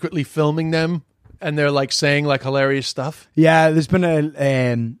secretly filming them and they're like saying like hilarious stuff? Yeah, there's been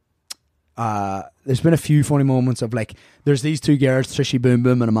a few funny moments of, like, there's these two girls, Trishy Boom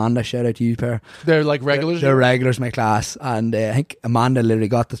Boom and Amanda. Shout out to you, pair. They're like regulars? They're regulars in my class. And I think Amanda literally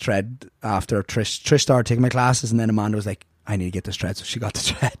got the tread after Trish started taking my classes, and then Amanda was like, I need to get this tread, so she got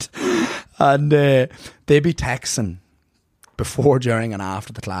the tread. And they'd be texting before, during and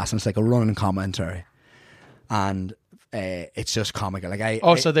after the class, and it's like a running commentary. And it's just comical. Like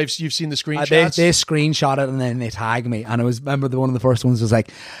so you've seen the screenshots? They screenshot it and then they tag me. And remember one of the first ones was like,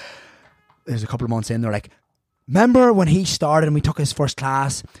 there's a couple of months in, they're like, remember when he started and we took his first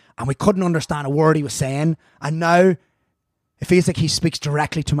class and we couldn't understand a word he was saying, and now it feels like he speaks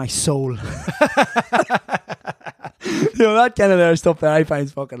directly to my soul. You know, that kind of their stuff there I find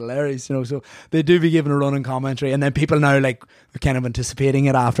is fucking hilarious, you know. So they do be giving a running commentary, and then people now, like, are kind of anticipating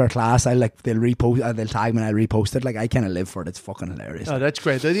it after class. They'll repost, they'll tag me and I'll repost it. Like, I kind of live for it. It's fucking hilarious. Oh, that's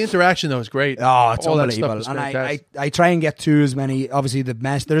great. The interaction though is great. Oh, it's all unbelievable. That stuff is and I try and get through as many. Obviously,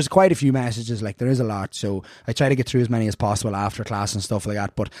 there's quite a few messages. Like, there is a lot, so I try to get through as many as possible after class and stuff like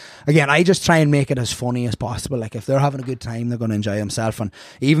that. But again, I just try and make it as funny as possible. Like, if they're having a good time, they're going to enjoy themselves. And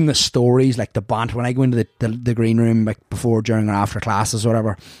even the stories, like the banter when I go into the green room, like before, during, or after classes or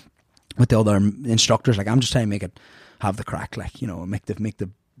whatever, with the other instructors, like, I'm just trying to make it have the crack, like, you know, make the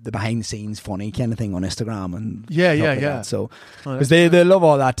behind the scenes funny kind of thing on Instagram and yeah. That. So because they love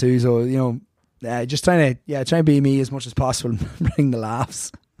all that too. So, you know, just trying to be me as much as possible, bring the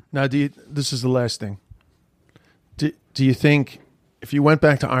laughs. Now, this is the last thing. Do you think if you went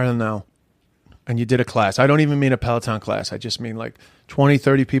back to Ireland now and you did a class, I don't even mean a Peloton class, I just mean like 20,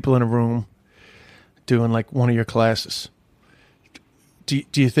 30 people in a room doing like one of your classes, do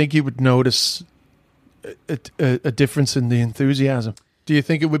you think you would notice a difference in the enthusiasm? Do you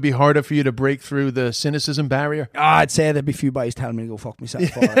think it would be harder for you to break through the cynicism barrier? I'd say there'd be a few boys telling me to go fuck myself.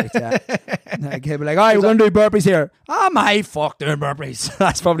 I'd be like, all right, we're going to do burpees here. My fuck doing burpees.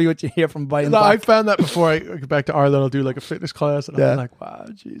 That's probably what you hear from boys. No, I found that before I go back to Ireland, I'll do like a fitness class and I'm like, wow,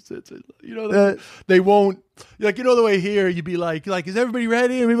 jeez, you know, they won't, like, you know, the way here you'd be like, is everybody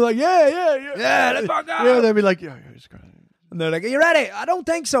ready? And people are like, yeah, let's fuck out. Yeah, they'd be like, yeah, it's great. And they're like, are you ready? I don't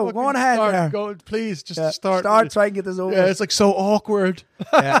think so. Go on ahead. Please, just start. Start so I can get this over. Yeah, it's like so awkward.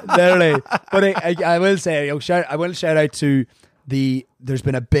 Yeah, literally. But I will say, I will shout out to there's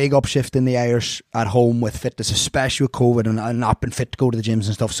been a big upshift in the Irish at home with fitness, especially with COVID and not been fit to go to the gyms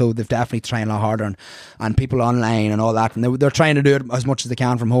and stuff. So they've definitely trying a lot harder and people online and all that. And they're trying to do it as much as they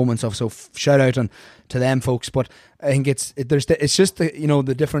can from home and stuff. So shout out to them folks. But I think it's just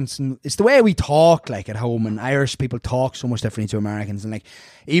the difference. It's the way we talk, like, at home, and Irish people talk so much differently to Americans. And like,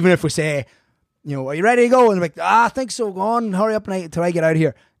 even if we say, you know, are you ready to go? And they're like, I think so. Go on, hurry up till I get out of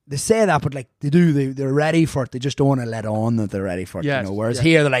here. They say that, but like they're ready for it. They just don't want to let on that they're ready for it. Yes, you know? Whereas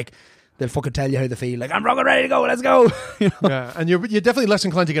here, they're like, they'll fucking tell you how they feel. Like, I'm fucking ready to go. Let's go. You know? Yeah, and you're definitely less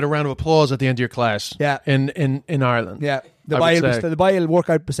inclined to get a round of applause at the end of your class. Yeah. In Ireland. Yeah, the boy will work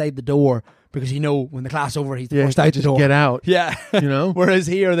out beside the door because when the class over, he's the first out the door. Get out. Yeah, you know. Whereas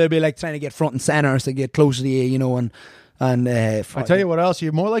here, they'll be like trying to get front and center, so they get closer to you, you know, and And I tell you what else,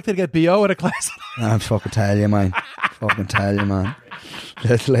 you're more likely to get BO at a class. I'm fucking tell you, man.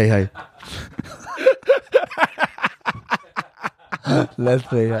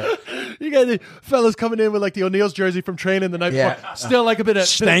 Literally, You got the fellas coming in with like the O'Neill's jersey from training the night before. Still like a bit of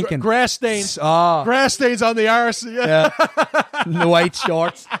Stinking. grass stains. Oh. Grass stains on the arse. Yeah. And the white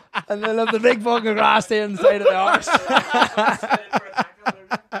shorts. And then have the big fucking grass there inside of the arse.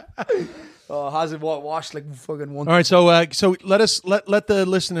 Has it washed like fucking one? All right, so let the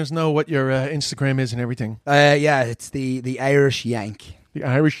listeners know what your Instagram is and everything. Yeah, it's the Irish Yank. The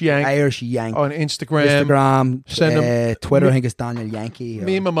Irish Yank. Irish Yank. On Instagram. Send them. Twitter, I think it's Daniel Yankee.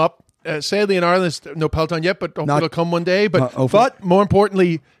 Meme them up. Sadly, in Ireland, there's no Peloton yet, but hopefully it'll come one day. But more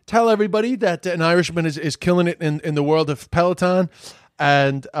importantly, tell everybody that an Irishman is killing it in the world of Peloton.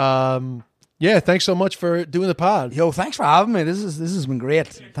 And yeah, thanks so much for doing the pod. Yo, thanks for having me. This has been great.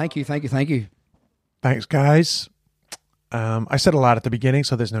 Thank you. Thanks, guys. I said a lot at the beginning,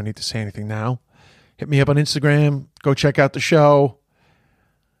 so there's no need to say anything now. Hit me up on Instagram. Go check out the show.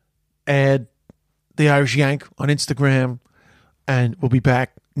 Add the Irish Yank on Instagram, and we'll be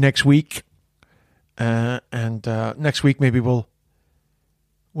back next week. And next week maybe we'll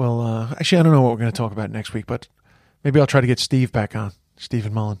actually I don't know what we're going to talk about next week, but maybe I'll try to get Steve back on.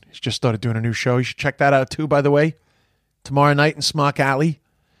 Stephen Mullen. He's just started doing a new show. You should check that out too, by the way. Tomorrow night in Smock Alley.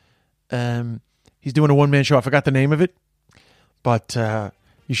 He's doing a one-man show. I forgot the name of it, but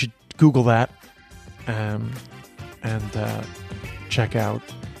you should Google that and check out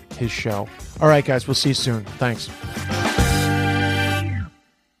his show. All right, guys. We'll see you soon. Thanks.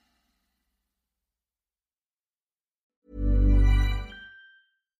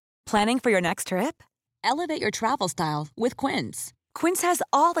 Planning for your next trip? Elevate your travel style with Quince. Quince has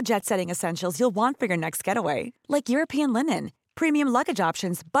all the jet-setting essentials you'll want for your next getaway, like European linen, premium luggage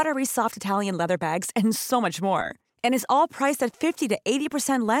options, buttery soft Italian leather bags, and so much more. And is all priced at 50 to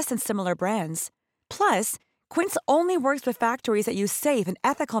 80% less than similar brands. Plus, Quince only works with factories that use safe and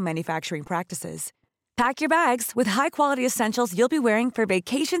ethical manufacturing practices. Pack your bags with high-quality essentials you'll be wearing for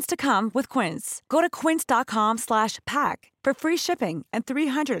vacations to come with Quince. Go to quince.com/pack for free shipping and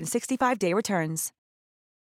 365-day returns.